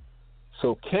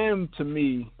 So Kim, to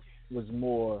me, was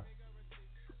more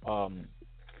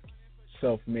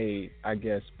self-made, I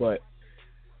guess, but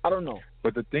I don't know.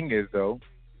 But the thing is, though,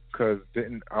 because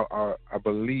I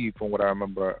believe from what I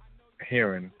remember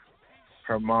hearing,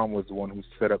 her mom was the one who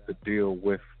set up the deal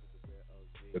with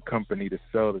the company to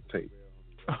sell the tape.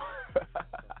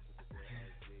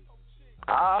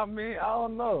 I mean, I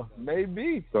don't know.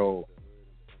 Maybe. So,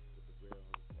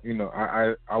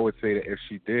 I would say that if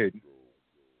she did,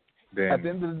 then at the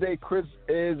end of the day, Chris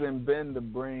is and been the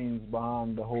brains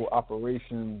behind the whole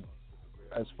operation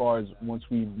as far as once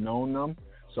we've known them.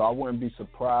 So I wouldn't be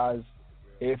surprised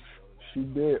if she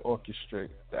did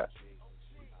orchestrate that.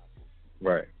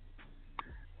 Right.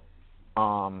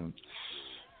 I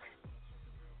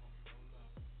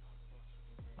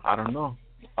don't know.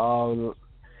 I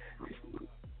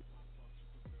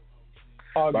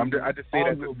just say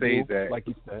that to say that, like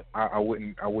you said, I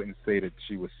wouldn't say that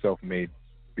she was self-made.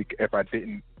 If I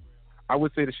didn't, I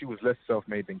would say that she was less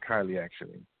self-made than Kylie,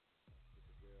 actually.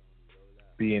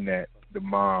 Being that the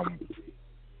mom,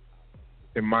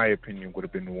 in my opinion, would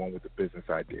have been the one with the business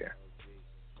idea.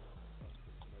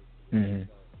 Mm-hmm.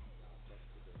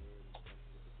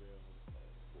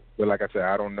 But like I said,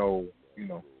 I don't know,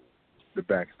 the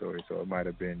backstory. So it might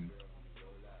have been,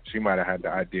 she might have had the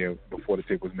idea before the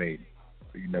tape was made.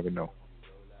 So you never know.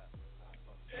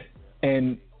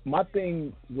 And my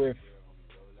thing with,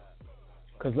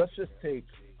 because let's just take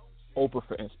Oprah,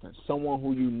 for instance, someone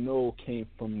who came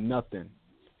from nothing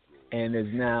and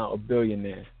is now a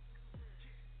billionaire.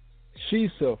 She's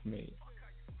self-made.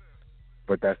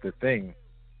 But that's the thing.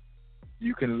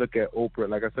 You can look at Oprah,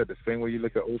 like I said, the same way you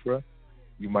look at Oprah,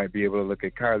 you might be able to look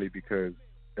at Kylie, because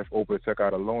if Oprah took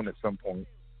out a loan at some point,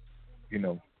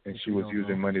 and she was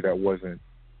using money that wasn't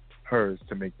hers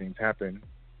to make things happen,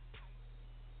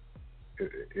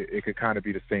 it could kind of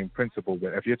be the same principle.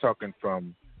 But if you're talking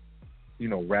from,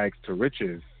 rags to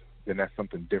riches, then that's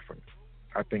something different.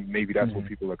 I think maybe that's what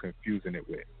people are confusing it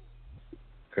with,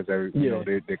 because they're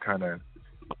kind of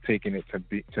taking it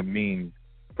to mean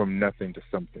from nothing to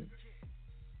something.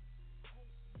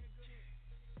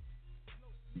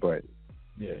 But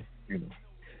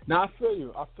Now I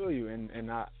feel you,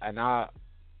 and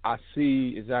I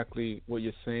see exactly what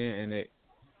you're saying,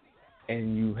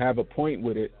 and you have a point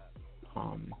with it.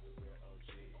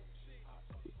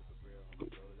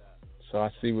 So I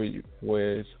see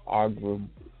where it's arguable.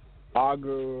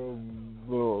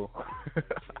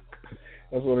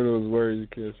 That's one of those words you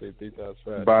can't say 3 times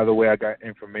fast. By the way, I got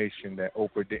information that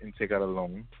Oprah didn't take out a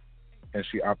loan, and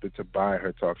she opted to buy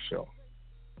her talk show.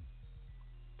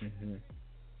 Mm-hmm.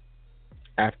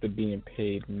 After being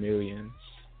paid millions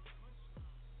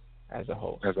as a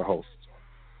host.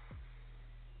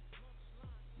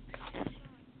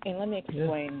 And let me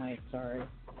explain my story,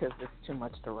 because it's too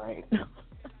much to write.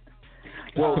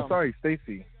 Well, sorry,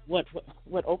 Stacey. What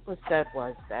Oprah said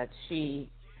was that she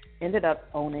ended up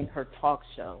owning her talk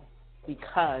show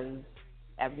because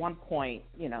at one point,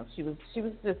 she was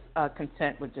just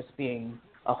content with just being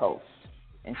a host,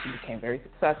 and she became very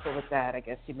successful with that. I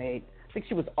guess I think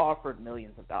she was offered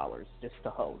millions of dollars just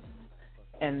to host,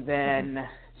 and then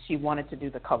she wanted to do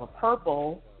The Color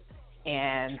Purple,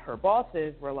 and her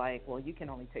bosses were like, "Well, you can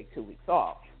only take 2 weeks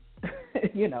off,"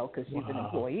 because she's an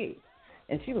employee.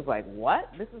 And she was like,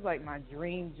 "What? This is like my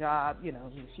dream job."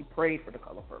 She prayed for The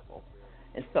Color Purple.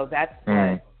 And so that's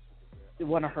what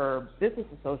one of her business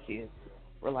associates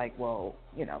were like, "Well,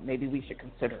 maybe we should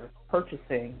consider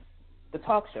purchasing the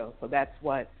talk show. So that's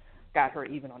what got her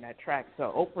even on that track.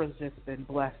 So Oprah's just been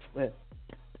blessed with,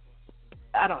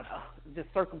 I don't know, just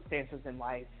circumstances in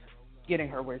life getting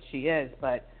her where she is,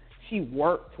 but she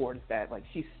worked towards that. Like,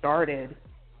 she started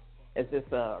as this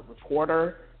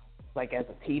reporter, like as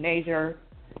a teenager,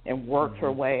 and worked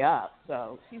her way up.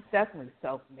 So she's definitely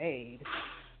self-made,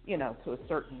 you know, to a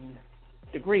certain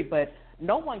degree, but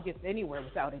no one gets anywhere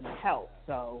without any help.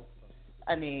 So,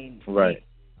 I mean, right.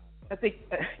 I think,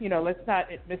 you know, let's not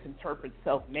misinterpret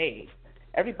self-made.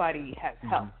 Everybody has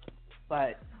help,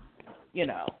 but, you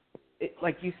know,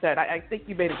 like you said, I think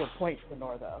you made a good point,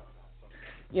 Lenore, though.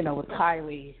 You know, with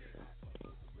Kylie,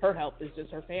 her help is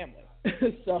just her family.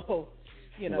 So,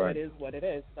 you know, It is what it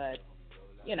is. But,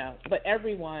 you know, but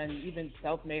everyone, even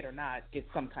self-made or not, gets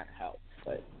some kind of help.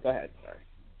 But go ahead, sorry.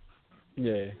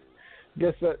 Yeah.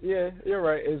 Guess that. Yeah, you're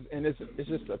right. It's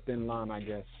just a thin line, I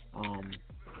guess.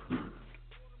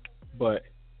 But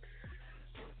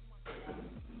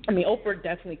I mean, Oprah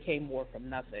definitely came more from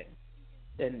nothing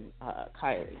than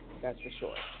Kylie. That's for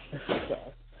sure.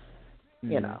 So,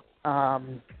 you know,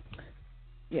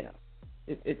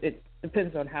 it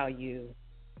depends on how you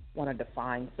want to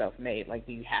define self-made. Like,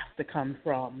 do you have to come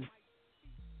from,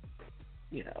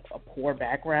 you know, a poor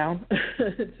background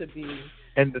to be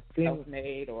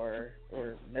self-made, or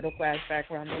middle-class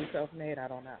background to be self-made? I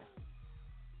don't know.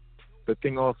 The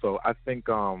thing also, I think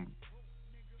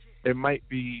it might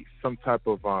be some type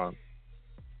of,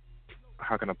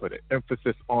 how can I put it,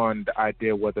 emphasis on the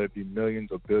idea whether it be millions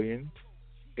or billions.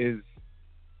 Is,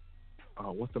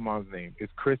 what's the mom's name? Is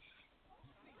Kris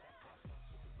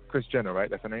Jenner, right?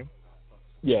 That's her name?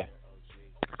 Yeah.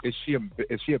 Is she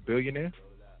a billionaire?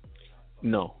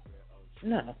 No.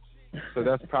 So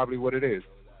that's probably what it is,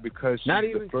 because she's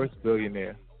the first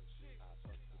billionaire.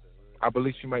 I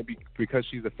believe she might be, because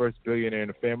she's the first billionaire in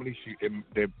the family.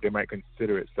 They might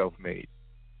consider it self-made.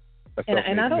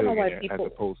 And I don't know why people,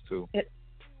 as opposed to.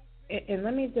 And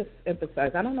let me just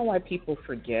emphasize, I don't know why people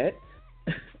forget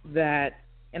that,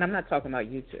 and I'm not talking about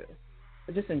you two,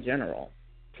 but just in general,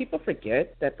 people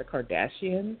forget that the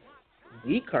Kardashian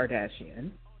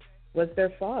was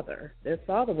their father. Their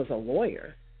father was a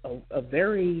lawyer, a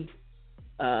very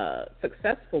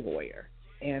successful lawyer,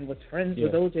 and was friends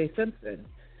with O.J. Simpson.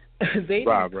 They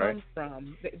didn't come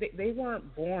from, they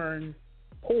weren't born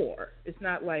poor. It's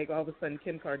not like all of a sudden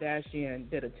Kim Kardashian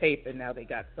did a tape and now they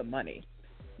got some money.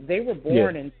 They were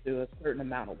born into a certain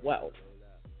amount of wealth.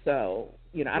 So,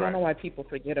 you know, I don't know why people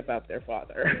forget about their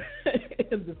father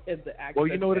and the access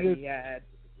that he had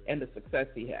and the success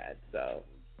he had. So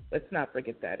let's not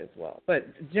forget that as well.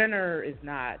 But Jenner is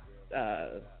not,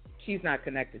 she's not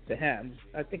connected to him.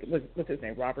 I think it was, what's his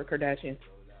name, Robert Kardashian?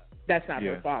 That's not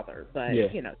her father, but,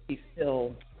 you know, she's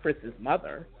still Chris's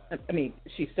mother. I mean,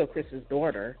 she's still Chris's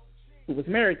daughter, who was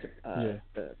married to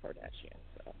the Kardashians.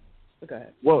 So go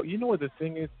ahead. Well, you know what the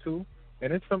thing is, too?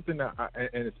 And it's something that,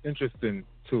 and it's interesting,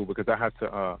 too, because I have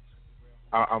to,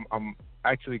 I'm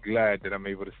actually glad that I'm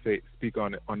able to speak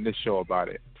on this show about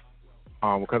it.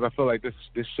 Because I feel like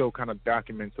this show kind of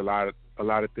documents a lot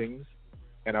of things.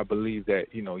 And I believe that,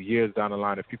 you know, years down the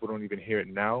line, if people don't even hear it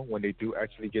now, when they do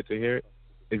actually get to hear it,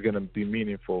 it's going to be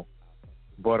meaningful.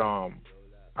 But I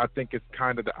think it's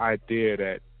kind of the idea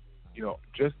that, you know,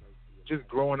 just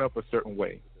growing up a certain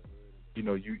way, you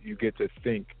know, you get to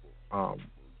think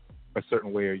a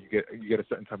certain way, or you get a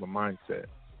certain type of mindset.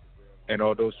 And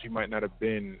although she might not have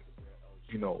been,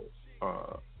 you know,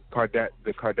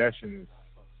 the Kardashians'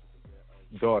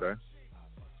 daughter,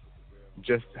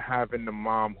 just having the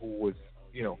mom who was,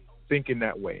 you know, thinking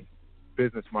that way,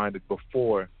 business-minded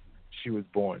before she was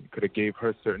born, could have gave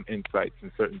her certain insights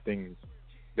and certain things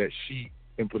that she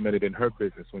implemented in her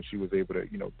business when she was able to,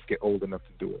 you know, get old enough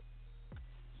to do it.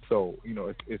 So, you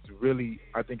know, it's really,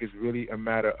 I think it's really a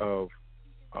matter of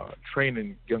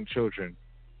training young children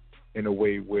in a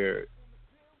way where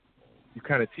you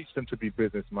kind of teach them to be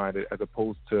business-minded, as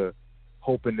opposed to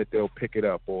hoping that they'll pick it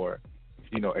up, or,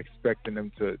 you know, expecting them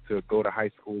to go to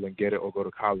high school and get it, or go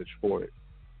to college for it.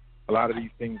 A lot of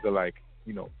these things are like,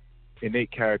 you know,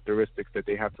 innate characteristics that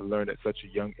they have to learn at such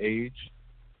a young age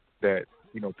that,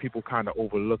 you know, people kind of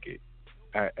overlook it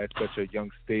at such a young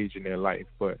stage in their life.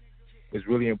 But it's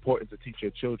really important to teach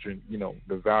your children, you know,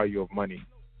 the value of money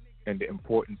and the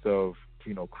importance of,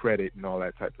 you know, credit and all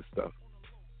that type of stuff.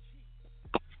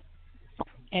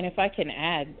 And if I can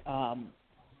add,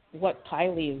 what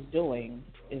Kylie is doing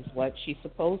is what she's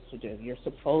supposed to do. You're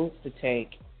supposed to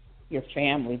take your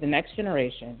family, the next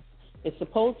generation, is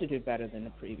supposed to do better than the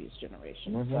previous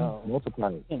generation. So,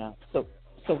 multiply. You know, so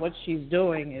what she's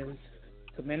doing is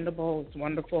commendable. It's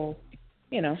wonderful.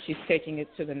 she's taking it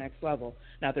to the next level.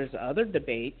 Now, there's other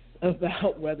debates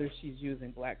about whether she's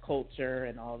using black culture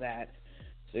and all that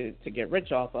to get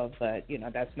rich off of, but,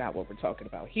 that's not what we're talking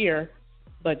about here.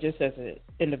 But just as an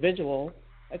individual,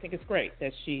 I think it's great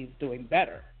that she's doing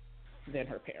better than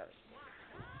her parents.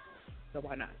 So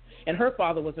why not? And her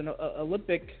father was an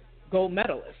Olympic gold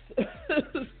medalist.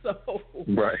 So,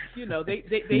 right.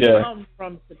 They come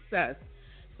from success.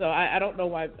 So I don't know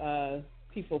why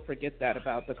people forget that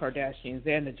about the Kardashians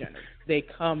and the Jenners. They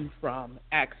come from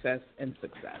access and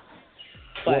success.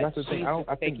 But that's the thing.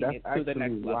 I think that's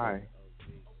actually why.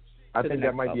 I think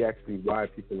that might be actually why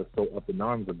people are so up in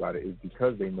arms about it, is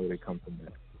because they know they come from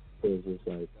that. So it's just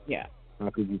like, how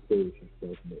could you say she's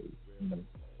self-made?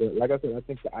 But like I said, I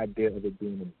think the idea of it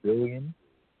being a billion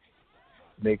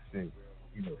makes it,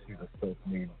 she's a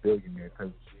self-made billionaire.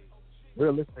 Because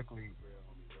realistically,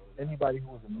 anybody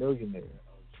who is a millionaire,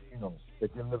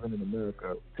 if you're living in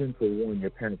America, 10 to 1, your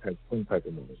parents had some type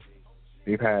of money.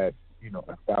 They've had,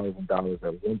 $1,000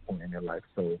 at one point in their life.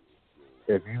 So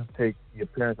if you take your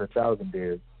parents' 1,000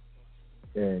 days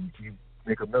and you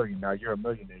make $1 million, now you're a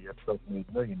millionaire, you're a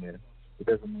self-made millionaire. It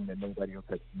doesn't mean that nobody else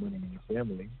has money in your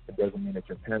family. It doesn't mean that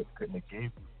your parents couldn't have gave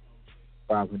you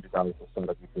 $500 to start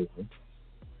up your business.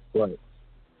 But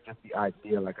just the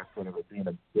idea, like I said, of it being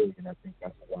a billion, I think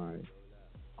that's why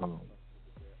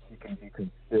she can be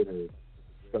considered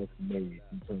self-made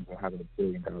in terms of having $1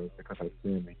 billion, because her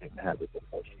family didn't have it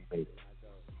before she made it.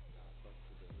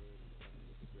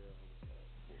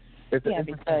 It's an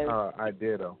interesting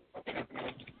idea, though.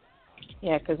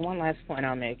 Yeah, because one last point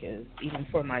I'll make is, even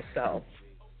for myself,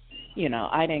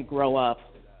 I didn't grow up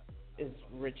as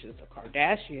rich as the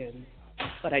Kardashians,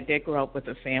 but I did grow up with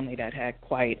a family that had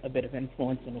quite a bit of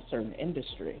influence in a certain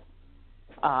industry.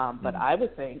 But I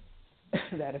would think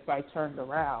that if I turned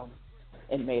around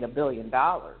and made $1 billion,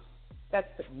 that's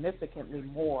significantly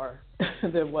more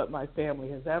than what my family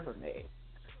has ever made.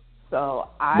 So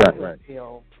I would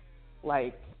feel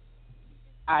like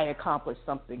I accomplished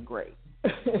something great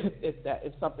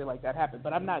if something like that happened.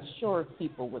 But I'm not sure if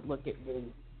people would look at me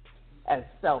as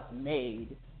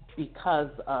self-made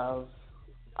because of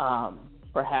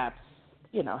perhaps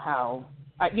how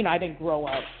I didn't grow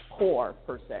up poor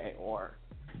per se, or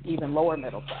even lower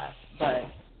middle class. But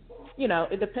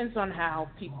it depends on how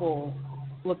people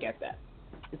look at that.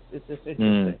 It's just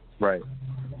interesting. Right.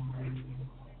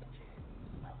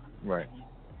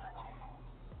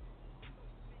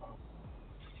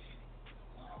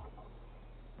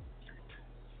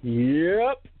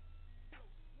 Yep.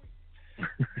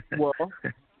 Well,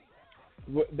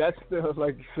 that's still,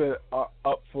 like you said,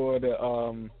 up for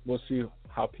the. We'll see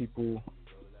how people.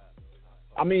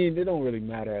 I mean, it don't really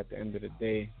matter at the end of the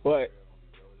day, but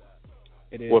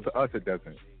it is. Well, to us, it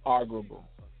doesn't. Arguable.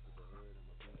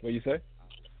 What you say?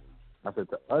 I said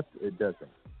to us, it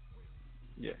doesn't.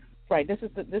 Yeah. This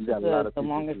is the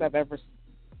longest I've ever.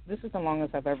 This is the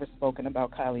longest I've ever spoken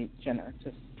about Kylie Jenner,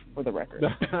 just for the record.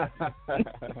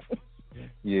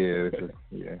 Yeah.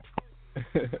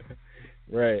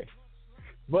 Right.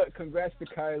 But congrats to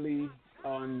Kylie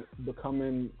on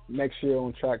becoming, next year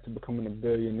on track to becoming a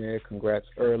billionaire. Congrats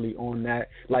early on that.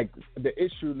 Like, the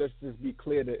issue, let's just be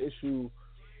clear, the issue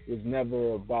was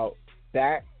never about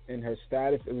that and her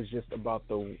status. It was just about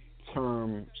the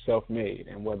term self-made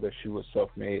and whether she was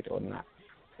self-made or not.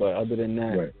 But other than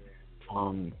that,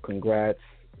 congrats.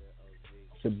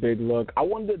 It's a big look. I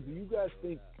wonder, do you guys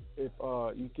think if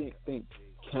you think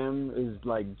Kim is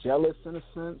like jealous in a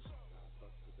sense,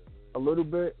 a little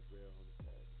bit?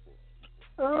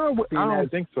 I don't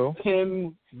think so.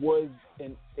 Kim was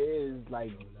and is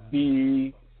like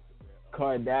the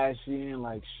Kardashian,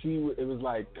 like it was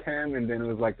like Kim, and then it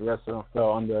was like the rest of them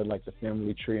fell under like the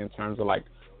family tree in terms of like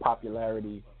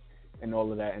popularity and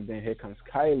all of that, and then here comes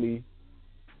Kylie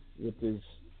with this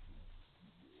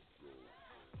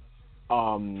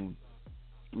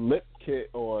lip kit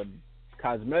or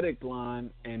cosmetic line,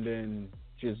 and then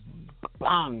just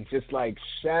bang, just like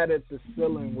shattered the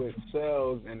ceiling with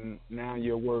sales, and now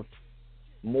you're worth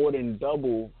more than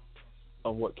double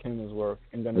of what Kim is worth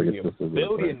and gonna be a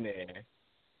billionaire.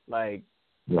 Like,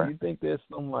 do you think there's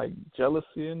some like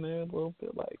jealousy in there a little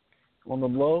bit, like on the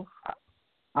low?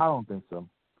 I don't think so.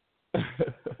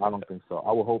 I don't think so.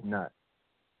 I would hope not,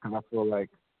 because I feel like,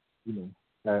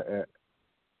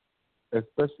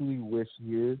 especially where she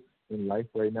is in life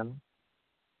right now,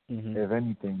 if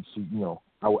anything, she,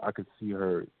 I could see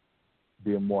her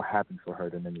being more happy for her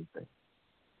than anything.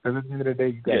 Because at the end of the day,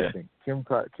 you gotta think, Kim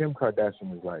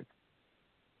Kardashian is like,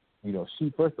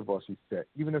 she, first of all, she's set.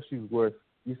 Even if she's worth,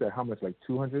 you said how much, like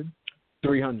 200?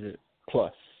 300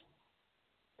 plus.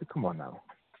 Come on now.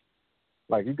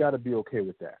 Like, you got to be okay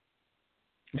with that.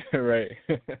 Right.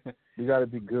 You got to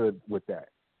be good with that.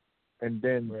 And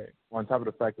then on top of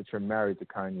the fact that you're married to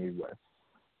Kanye West.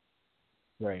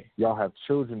 Right. Y'all have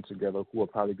children together who are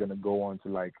probably going to go on to,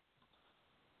 like,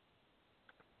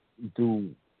 that's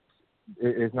going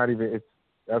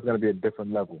to be a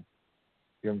different level.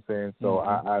 You know what I'm saying? So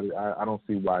I don't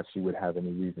see why she would have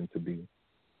any reason to be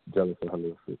jealous of her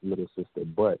little sister.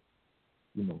 But,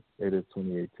 you know, it is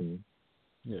 2018.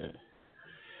 Yeah.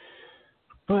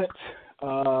 But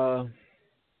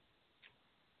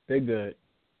they're good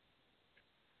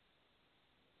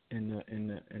in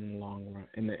the long run,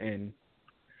 in the end.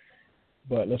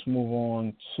 But let's move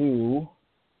on to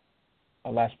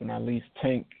last but not least,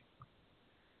 Tank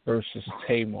versus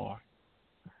Tamar.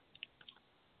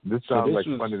 This sounds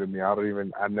funny to me.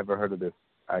 I've never heard of this.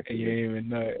 Actually. You didn't even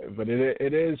know it, but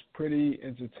it is pretty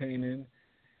entertaining,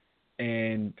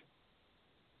 and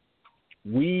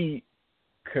we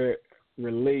could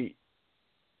relate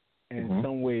in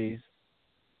some ways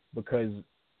because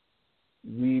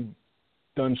we've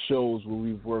done shows where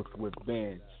we've worked with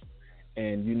bands,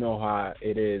 and you know how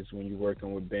it is when you're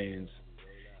working with bands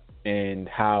and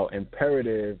how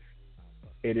imperative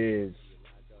it is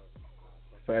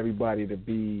for everybody to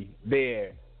be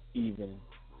there, even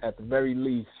at the very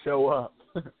least show up,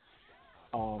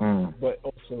 but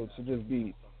also to just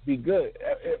be good.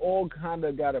 It all kind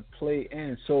of got to play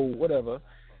in. So whatever.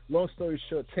 Long story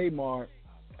short, Tamar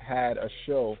had a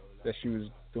show that she was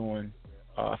doing.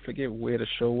 I forget where the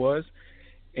show was,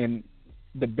 and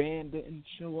the band didn't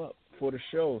show up for the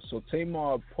show. So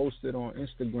Tamar posted on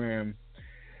Instagram,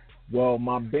 well,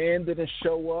 my band didn't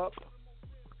show up,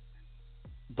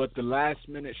 but the last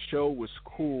minute show was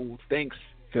cool. Thanks,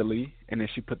 Philly. And then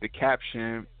she put the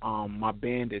caption, my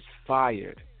band is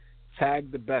fired.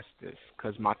 Tag the bestest,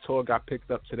 because my tour got picked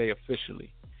up today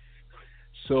officially.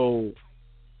 So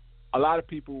a lot of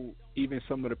people, even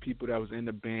some of the people that was in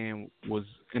the band was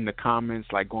in the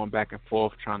comments, like going back and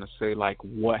forth, trying to say, like,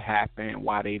 what happened,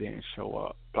 why they didn't show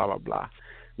up, blah, blah, blah.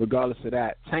 Regardless of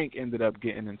that, Tank ended up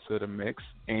getting into the mix,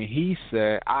 and he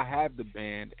said, I have the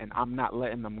band, and I'm not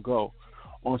letting them go.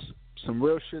 On some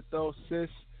real shit, though, sis,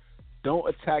 don't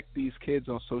attack these kids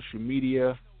on social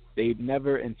media. They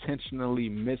never intentionally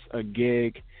miss a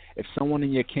gig. If someone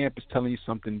in your camp is telling you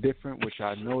something different, which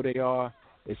I know they are,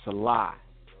 it's a lie.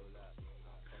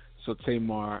 So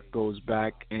Tamar goes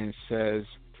back and says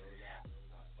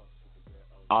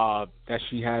that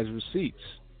she has receipts.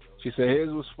 She said,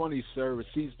 here's what's funny, sir.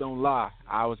 Receipts don't lie.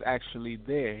 I was actually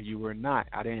there. You were not.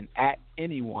 I didn't attack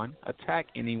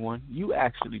anyone. You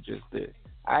actually just did.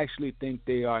 I actually think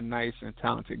they are nice and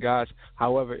talented guys.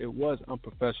 However, it was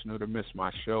unprofessional to miss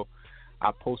my show.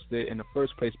 I posted it in the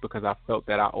first place because I felt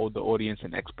that I owed the audience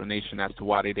an explanation as to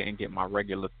why they didn't get my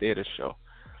regular theater show.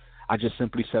 I just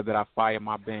simply said that I fired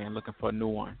my band looking for a new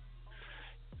one.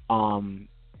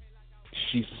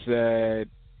 She said,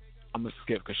 I'm going to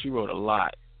skip because she wrote a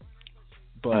lot.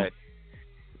 But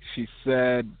she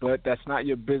said, but that's not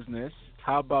your business.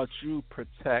 How about you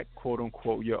protect, quote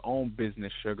unquote, your own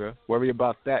business, sugar? Worry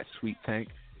about that, sweet Tank.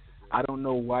 I don't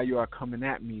know why you are coming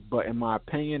at me, but in my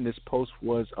opinion, this post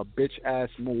was a bitch-ass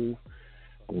move.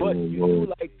 But you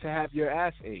like to have your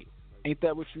ass ate. Ain't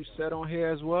that what you said on here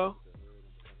as well?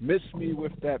 Miss me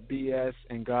with that BS,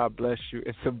 and God bless you.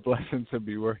 It's a blessing to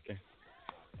be working.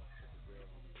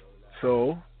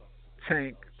 So,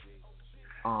 Tank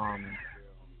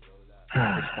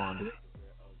responded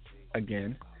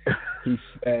again. He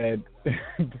said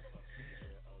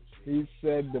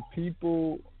the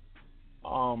people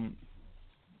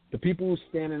who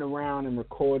standing around and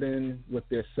recording with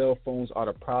their cell phones are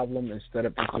the problem instead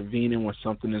of intervening when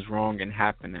something is wrong and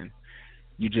happening.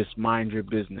 You just mind your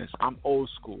business. I'm old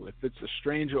school. If it's a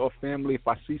stranger or family, if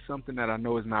I see something that I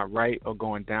know is not right or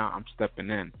going down, I'm stepping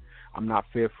in. I'm not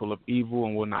fearful of evil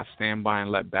and will not stand by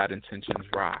and let bad intentions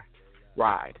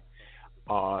ride.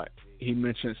 He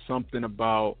mentioned something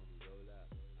about,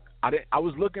 I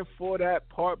was looking for that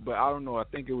part, but I don't know. I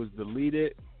think it was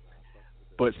deleted.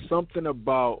 But something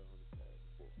about,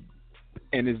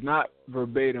 and it's not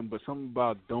verbatim, but something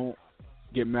about don't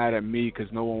get mad at me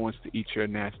because no one wants to eat your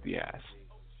nasty ass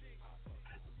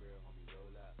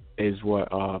is what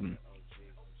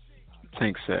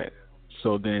Tank said.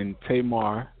 So then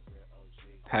Tamar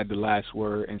had the last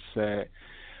word and said,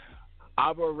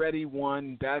 I've already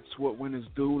won. That's what winners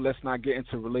do. Let's not get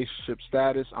into relationship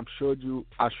status. I'm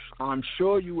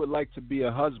sure you would like to be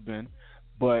a husband,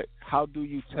 but how do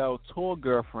you tell tour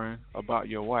girlfriend about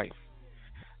your wife?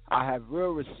 I have real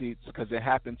receipts because it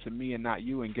happened to me and not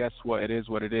you, and guess what? It is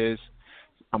what it is.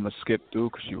 I'm going to skip through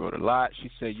because she wrote a lot. She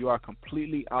said, you are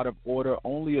completely out of order.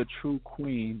 Only a true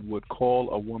queen would call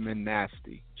a woman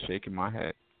nasty. Shaking my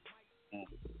head.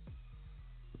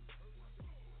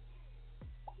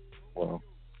 Well,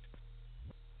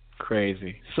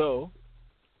 crazy. So,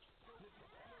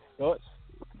 thoughts?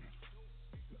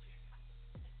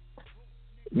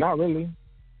 Not really.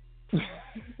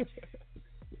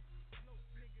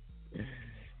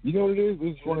 You know what it is?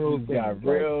 It's one of those things. Got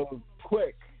real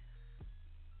quick.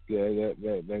 Yeah,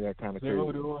 that got kind of crazy.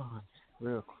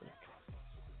 Real quick.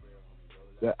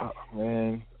 That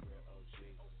man,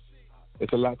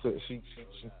 it's a lot to. She.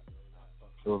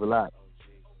 It was a lot.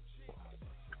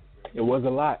 It was a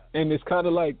lot, and it's kind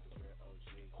of like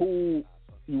who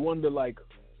you wonder, like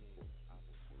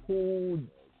who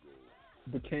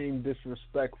became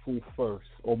disrespectful first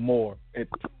or more.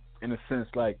 In a sense,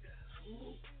 like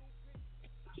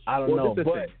I don't know,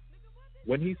 but.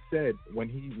 When he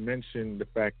mentioned the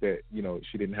fact that, you know,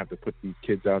 she didn't have to put these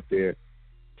kids out there,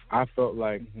 I felt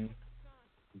like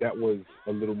that was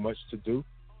a little much to do,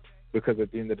 because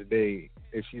at the end of the day,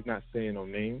 if she's not saying no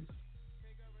names,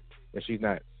 and she's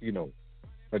not, you know,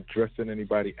 addressing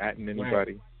anybody, atting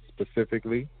anybody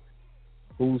specifically,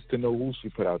 who's to know who she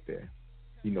put out there?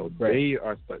 You know,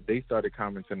 they started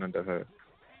commenting under her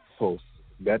post.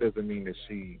 That doesn't mean that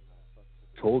she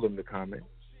told them to comment.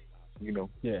 You know,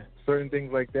 certain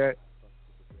things like that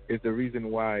is the reason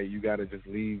why you got to just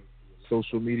leave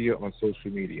social media on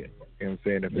social media. You know what I'm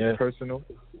saying? If it's personal,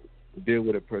 deal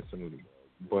with it personally.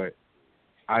 But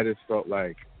I just felt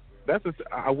like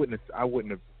I wouldn't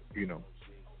have, you know,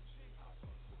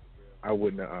 I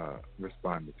wouldn't have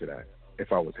responded to that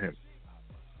if I was him.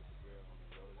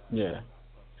 Yeah.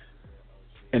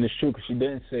 And it's true because she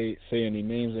didn't say any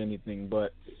names or anything,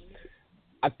 but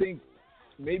I think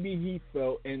maybe he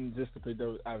felt, and just to play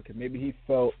devil's advocate, maybe he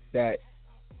felt that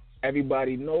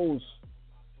everybody knows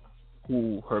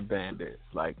who her band is,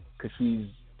 like, because she's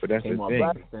Tamar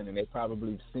Braxton, and they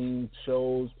probably seen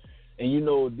shows. And you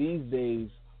know, these days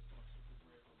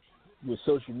with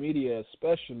social media,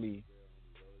 especially,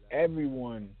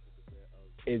 everyone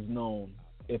is known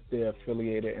if they're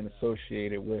affiliated and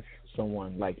associated with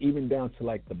someone, like even down to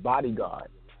like the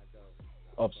bodyguard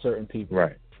of certain people.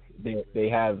 Right. They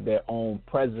have their own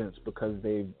presence because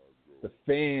the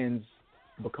fans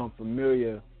become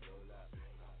familiar.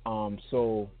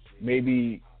 So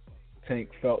maybe Tank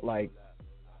felt like,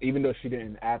 even though she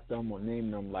didn't at them or name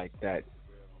them like that,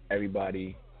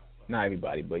 not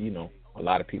everybody, but you know, a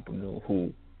lot of people knew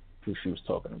who she was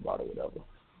talking about or whatever.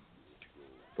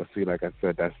 But see, like I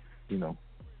said, that's, you know,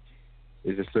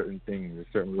 there's just certain things, there's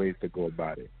certain ways to go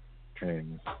about it,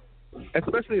 and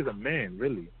especially as a man,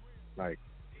 really, like.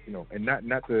 You know, and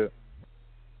not to,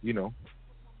 you know,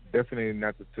 definitely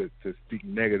not to speak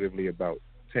negatively about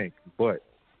Tank, but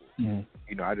you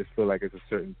know, I just feel like it's a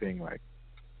certain thing, like,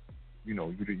 you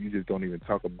know, you just don't even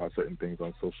talk about certain things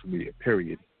on social media,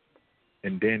 period.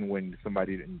 And then when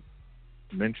somebody didn't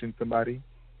mention somebody,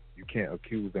 you can't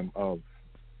accuse them of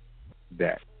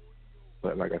that.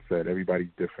 But like I said, everybody's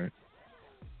different.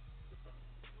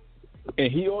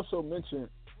 And he also mentioned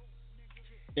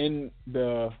in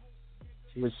the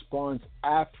response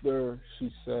after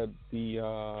she said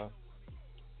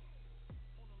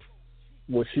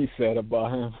what she said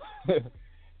about him,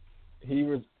 he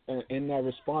was in that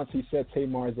response. He said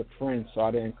Tamar is a friend, so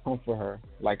I didn't come for her.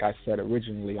 Like I said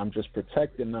originally, I'm just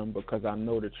protecting them because I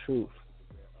know the truth.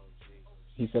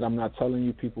 He said, I'm not telling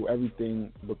you people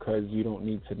everything because you don't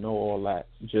need to know all that.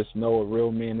 Just know a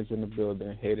real man is in the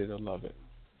building, hate it or love it.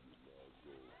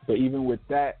 But even with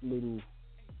that little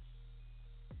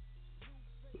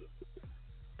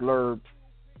blurb,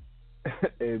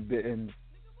 it didn't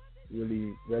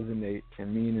really resonate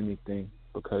and mean anything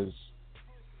because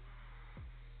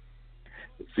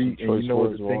and you know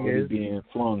what the thing is? Being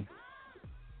flung.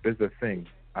 This is the thing.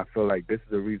 I feel like this is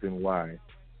the reason why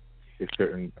there's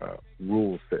certain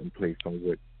rules set in place on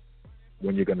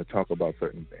when you're going to talk about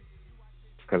certain things.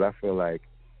 Because I feel like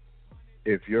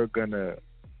if you're going to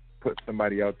put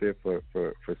somebody out there for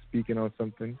speaking on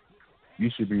something, you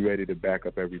should be ready to back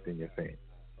up everything you're saying.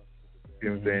 You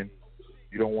know what I'm saying?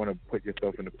 You don't want to put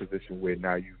yourself in a position where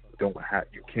now you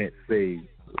can't say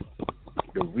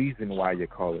the reason why you're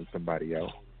calling somebody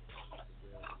out.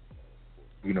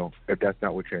 You know, if that's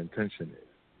not what your intention is.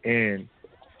 And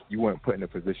you weren't put in a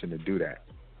position to do that.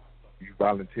 You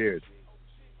volunteered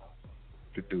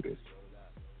to do this.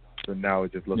 So now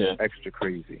it just looks extra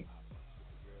crazy.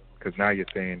 Because now you're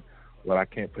saying, well, I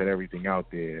can't put everything out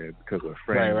there because of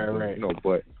friends. Right. You know,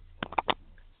 but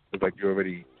it's like you're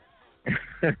already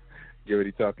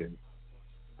talking.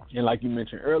 And like you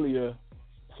mentioned earlier,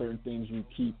 certain things you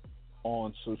keep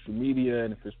on social media,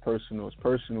 and if it's personal, it's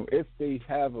personal. If they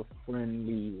have a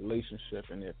friendly relationship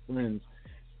and they're friends,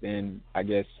 then I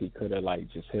guess he could have like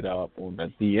just hit her up on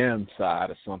the DM side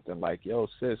or something like, "Yo,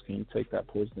 sis, can you take that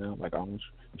post down? Like, you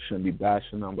shouldn't be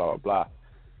bashing them, blah blah blah."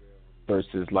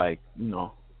 Versus like,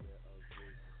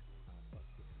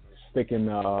 sticking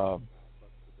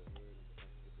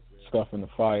stuff in the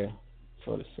fire,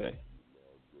 so to say,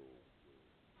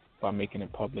 by making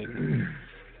it public.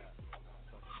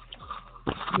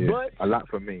 Yeah, but a lot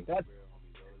for me. That's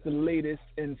the latest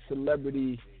in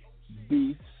celebrity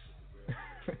beefs.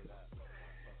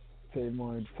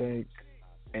 Tamar and Tank.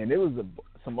 And there was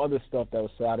some other stuff that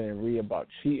was said I didn't read about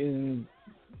cheating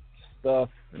stuff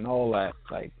and all that.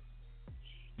 Like,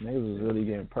 niggas was really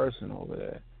getting personal over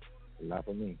there. A lot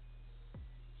for me.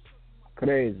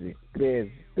 Crazy.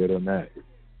 Good on that.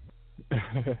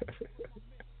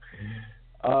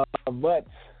 But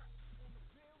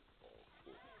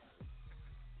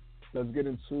let's get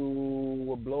into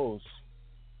what blows.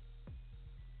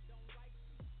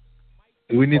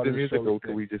 Do we need the music or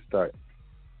can we just start?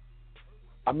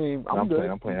 I mean, I'm good.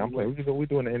 I'm playing. We're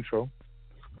doing the intro.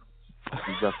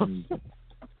 I'm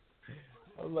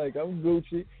like, I'm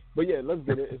Gucci. But yeah, let's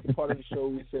get it. It's a part of the show.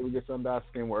 We say we get under our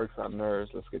skin, works our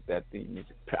nerves. Let's get that theme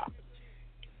music popping.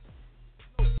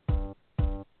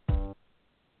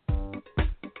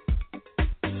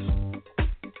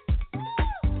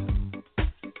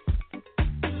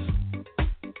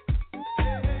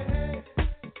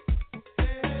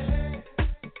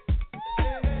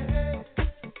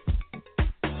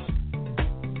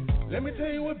 Let me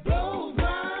tell you what blows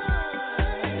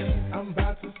mine. I'm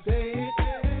about to say it,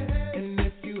 and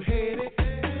if you hate it,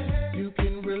 you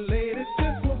can relate it.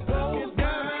 Just what blows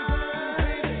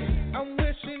mine. I'm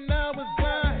wishing I was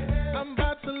blind. I'm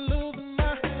about to lose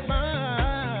my mind.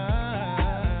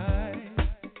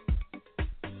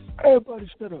 Everybody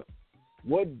shut up.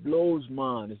 What blows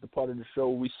mine is the part of the show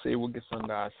we say what gets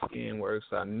under our skin,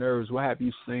 works our nerves. What have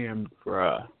you saying,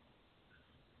 bruh?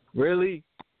 Really?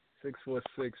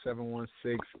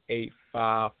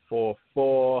 646-716-8544.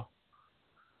 Or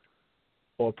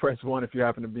press 1 if you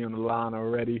happen to be on the line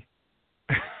already.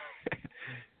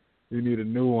 You need a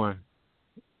new one.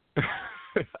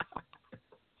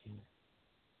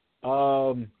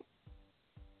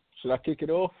 Should I kick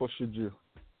it off or should you?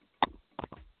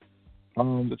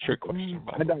 The trick question.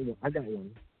 I got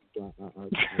one.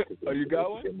 Oh, you got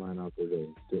one? Get mine out there.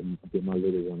 Get my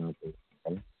little one out there.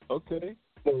 Okay.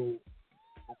 So,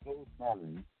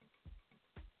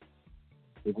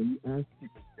 when you ask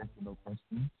people yes or no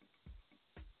questions,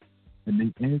 and they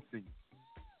answer you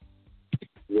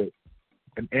with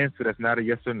an answer that's not a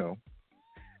yes or no,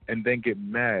 and then get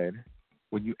mad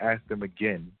when you ask them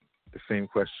again the same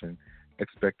question,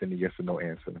 expecting a yes or no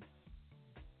answer.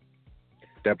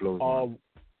 That blows me.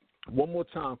 One more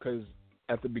time, because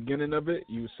at the beginning of it,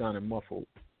 you sounded muffled.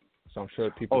 So I'm sure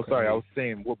people. Oh, sorry. I was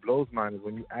saying what blows mine is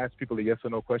when you ask people a yes or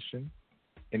no question,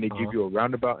 and they give you a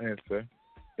roundabout answer,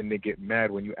 and they get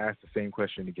mad when you ask the same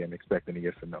question again, expecting a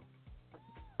yes or no.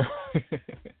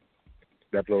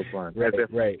 That blows mine. Right.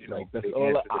 Like, that's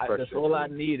all I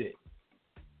needed.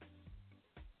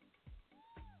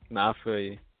 Nah, I feel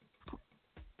you.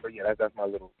 But yeah, that's my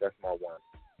one.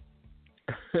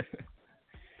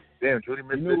 Damn, Judy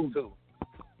missed this too.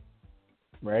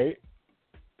 Right?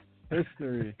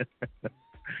 History.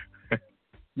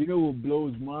 You know what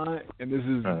blows mine? And this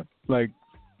is like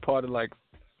part of like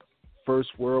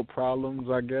first world problems,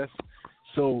 I guess.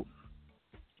 So,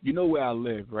 you know where I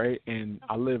live, right? And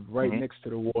I live right next to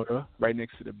the water, right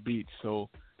next to the beach. So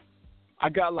I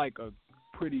got like a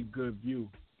pretty good view,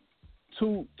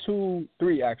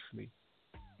 three actually,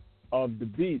 of the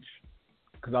beach,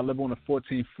 because I live on the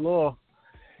 14th floor.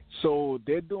 So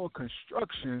they're doing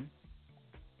construction,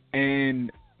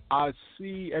 and I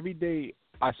see every day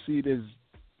this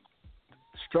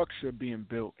structure being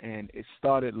built, and it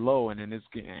started low, and then it's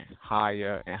getting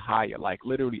higher and higher. Like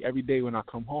literally every day when I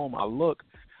come home, I look,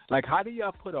 like, how do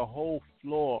y'all put a whole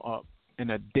floor up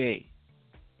in a day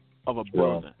of a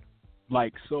building?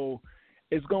 Like, so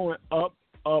it's going up,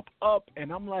 up, up,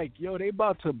 and I'm like, yo, they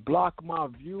about to block my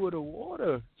view of the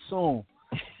water soon.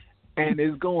 And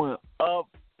it's going up,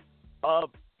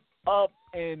 up, up,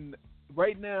 and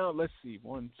right now, let's see,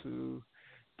 1, 2,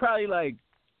 probably like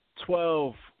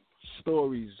 12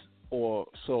 stories or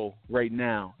so right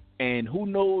now. And who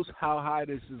knows how high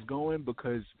this is going,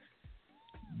 because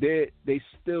they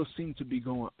still seem to be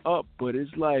going up. But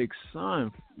it's like,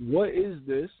 son, what is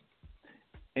this?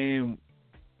 And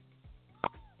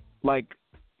like,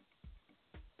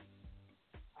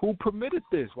 who permitted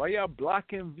this? Why y'all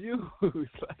blocking views?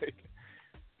 Like,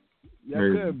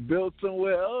 Y'all could have built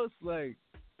somewhere else. Like,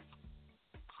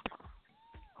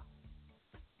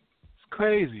 it's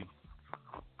crazy.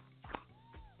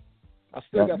 I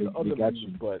still got the other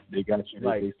views, but they got you.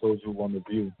 Like, they told you on the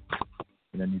view,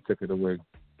 and then you took it away.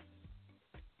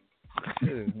 It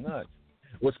is nuts.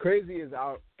 What's crazy is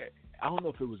I don't know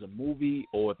if it was a movie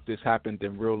or if this happened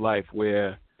in real life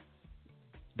where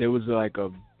there was like a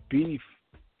beef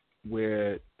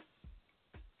where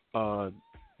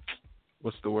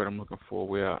what's the word I'm looking for?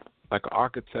 Where like an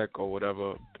architect or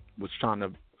whatever was trying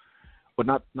to, but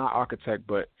not architect,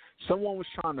 but someone was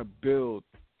trying to build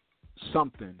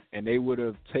something, and they would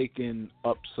have taken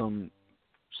up some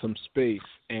space,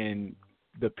 and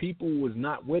the people was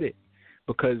not with it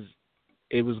because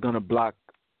it was going to block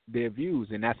their views,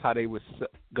 and that's how they was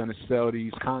going to sell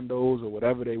these condos or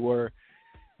whatever they were,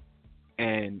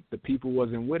 and the people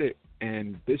wasn't with it,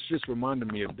 and this just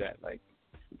reminded me of that, like.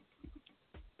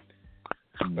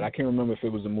 But I can't remember if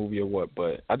it was a movie or what,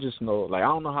 but I just know, like, I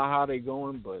don't know how they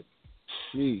going, but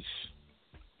sheesh.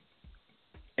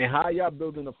 And how y'all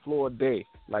building a floor a day?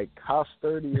 Like, how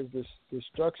sturdy is this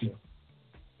structure?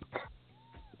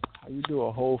 How you do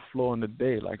a whole floor in a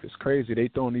day? Like, it's crazy. They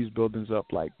throwing these buildings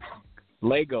up like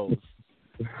Legos.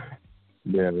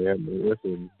 Yeah.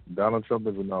 Listen, Donald Trump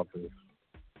is in office.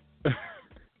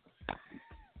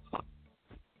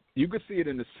 You could see it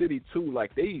in the city too.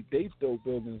 Like they throw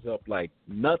buildings up like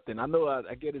nothing. I know.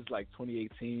 I get it's like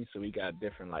 2018, so we got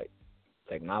different like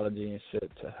technology and shit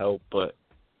to help. But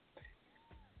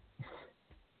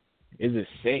is it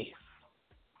safe?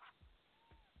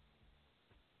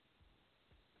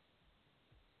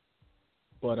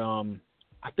 But I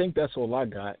think that's all I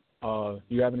got.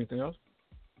 You have anything else?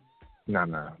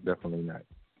 Nah, definitely not.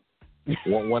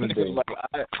 One a day. Like,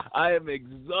 I am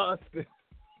exhausted.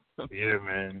 Yeah,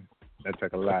 man. That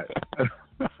took a lot.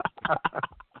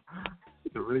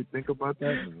 To really think about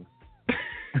that?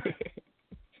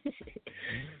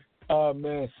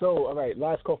 Man. So, all right.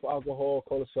 Last call for alcohol.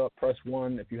 Call us up. Press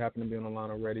 1 if you happen to be on the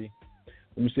line already.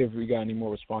 Let me see if we got any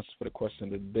more responses for the question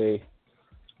of the day.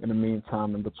 In the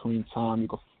meantime, in between time, you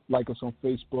can like us on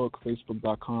Facebook,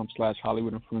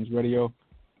 facebook.com/Hollywood and Friends Radio,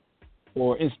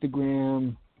 or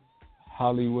Instagram,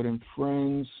 Hollywood and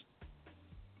Friends.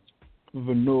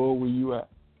 Vanilla, where you at?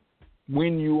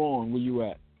 When you on? Where you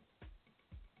at?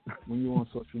 When you on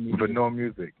social media? Vanilla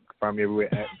Music. Find me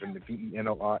everywhere at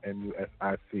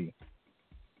VENORMUSIC.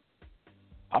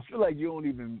 I feel like you don't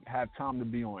even have time to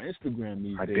be on Instagram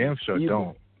these days. I damn sure either.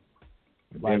 don't.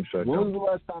 When was the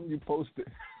last time you posted?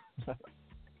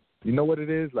 You know what it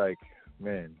is? Like,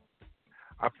 man,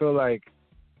 I feel like,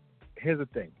 here's the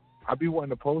thing. I be wanting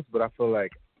to post, but I feel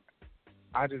like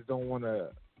I just don't want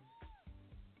to.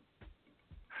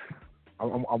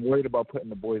 I'm worried about putting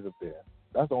the boys up there.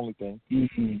 That's the only thing.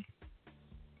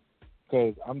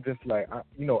 Because I'm just like, I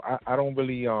don't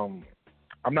really, I'm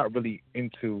not really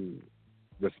into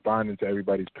responding to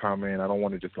everybody's comment. I don't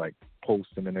want to just like post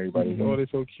and then everybody's, oh, they're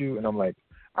so cute. And I'm like,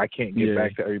 I can't get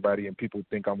back to everybody and people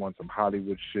think I'm on some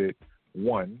Hollywood shit,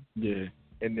 one. Yeah.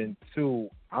 And then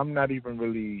two, I'm not even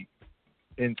really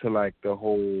into like the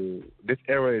whole, this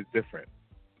era is different.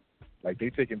 Like,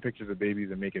 they taking pictures of babies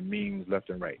and making memes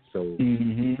left and right. So,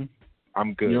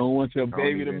 I'm good. You don't want your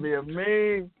baby to be a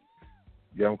meme?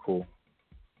 Yeah, I'm cool.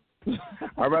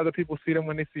 I'd rather people see them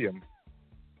when they see them.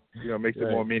 You know, it makes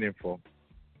it more meaningful.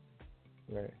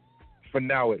 Right. For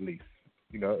now, at least.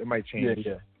 You know, it might change.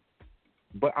 Yeah.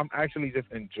 But I'm actually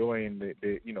just enjoying the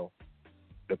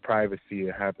the privacy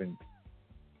it happened.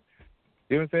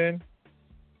 You know what I'm saying?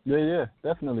 Yeah,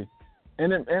 definitely.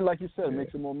 And like you said, it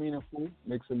makes it more meaningful,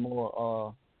 makes it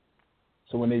more,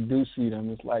 so when they do see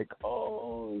them, it's like,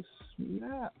 oh,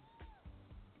 snap.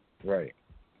 Right.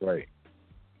 But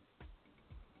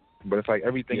it's like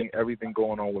everything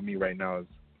going on with me right now is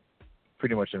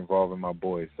pretty much involving my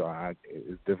boys, so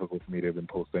it's difficult for me to even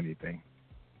post anything.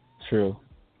 True.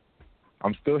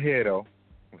 I'm still here, though.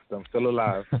 I'm still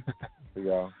alive. For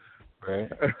y'all.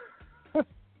 Right.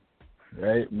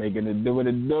 Right, making it do what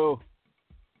it do.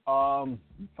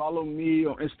 Follow me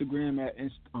on Instagram at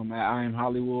I Am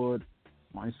Hollywood,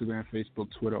 on Instagram, Facebook,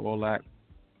 Twitter, all that.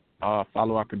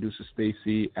 Follow our producer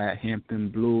Stacy at Hampton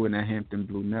Blue and at Hampton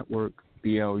Blue Network.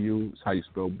 BLU is how you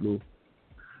spell blue.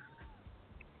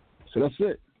 So that's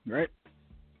it, right?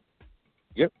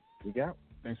 Yep, we out.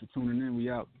 Thanks for tuning in. We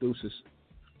out. Deuces.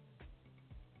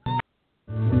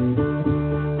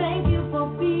 Thank you for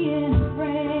being a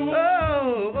friend.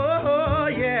 Oh,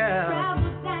 yeah.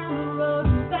 Travel down the road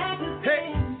and back again.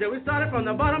 Hey, so we started from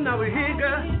the bottom, now we're here,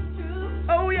 girl.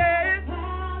 Oh, yeah.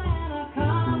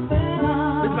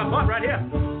 This is my part right here.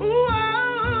 Ooh,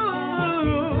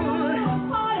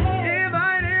 yeah.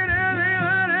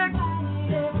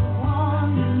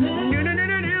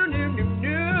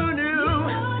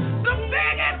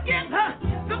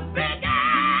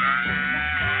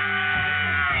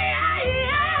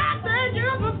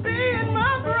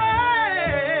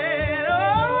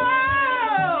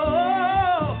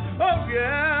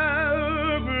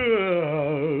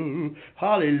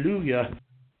 Hallelujah.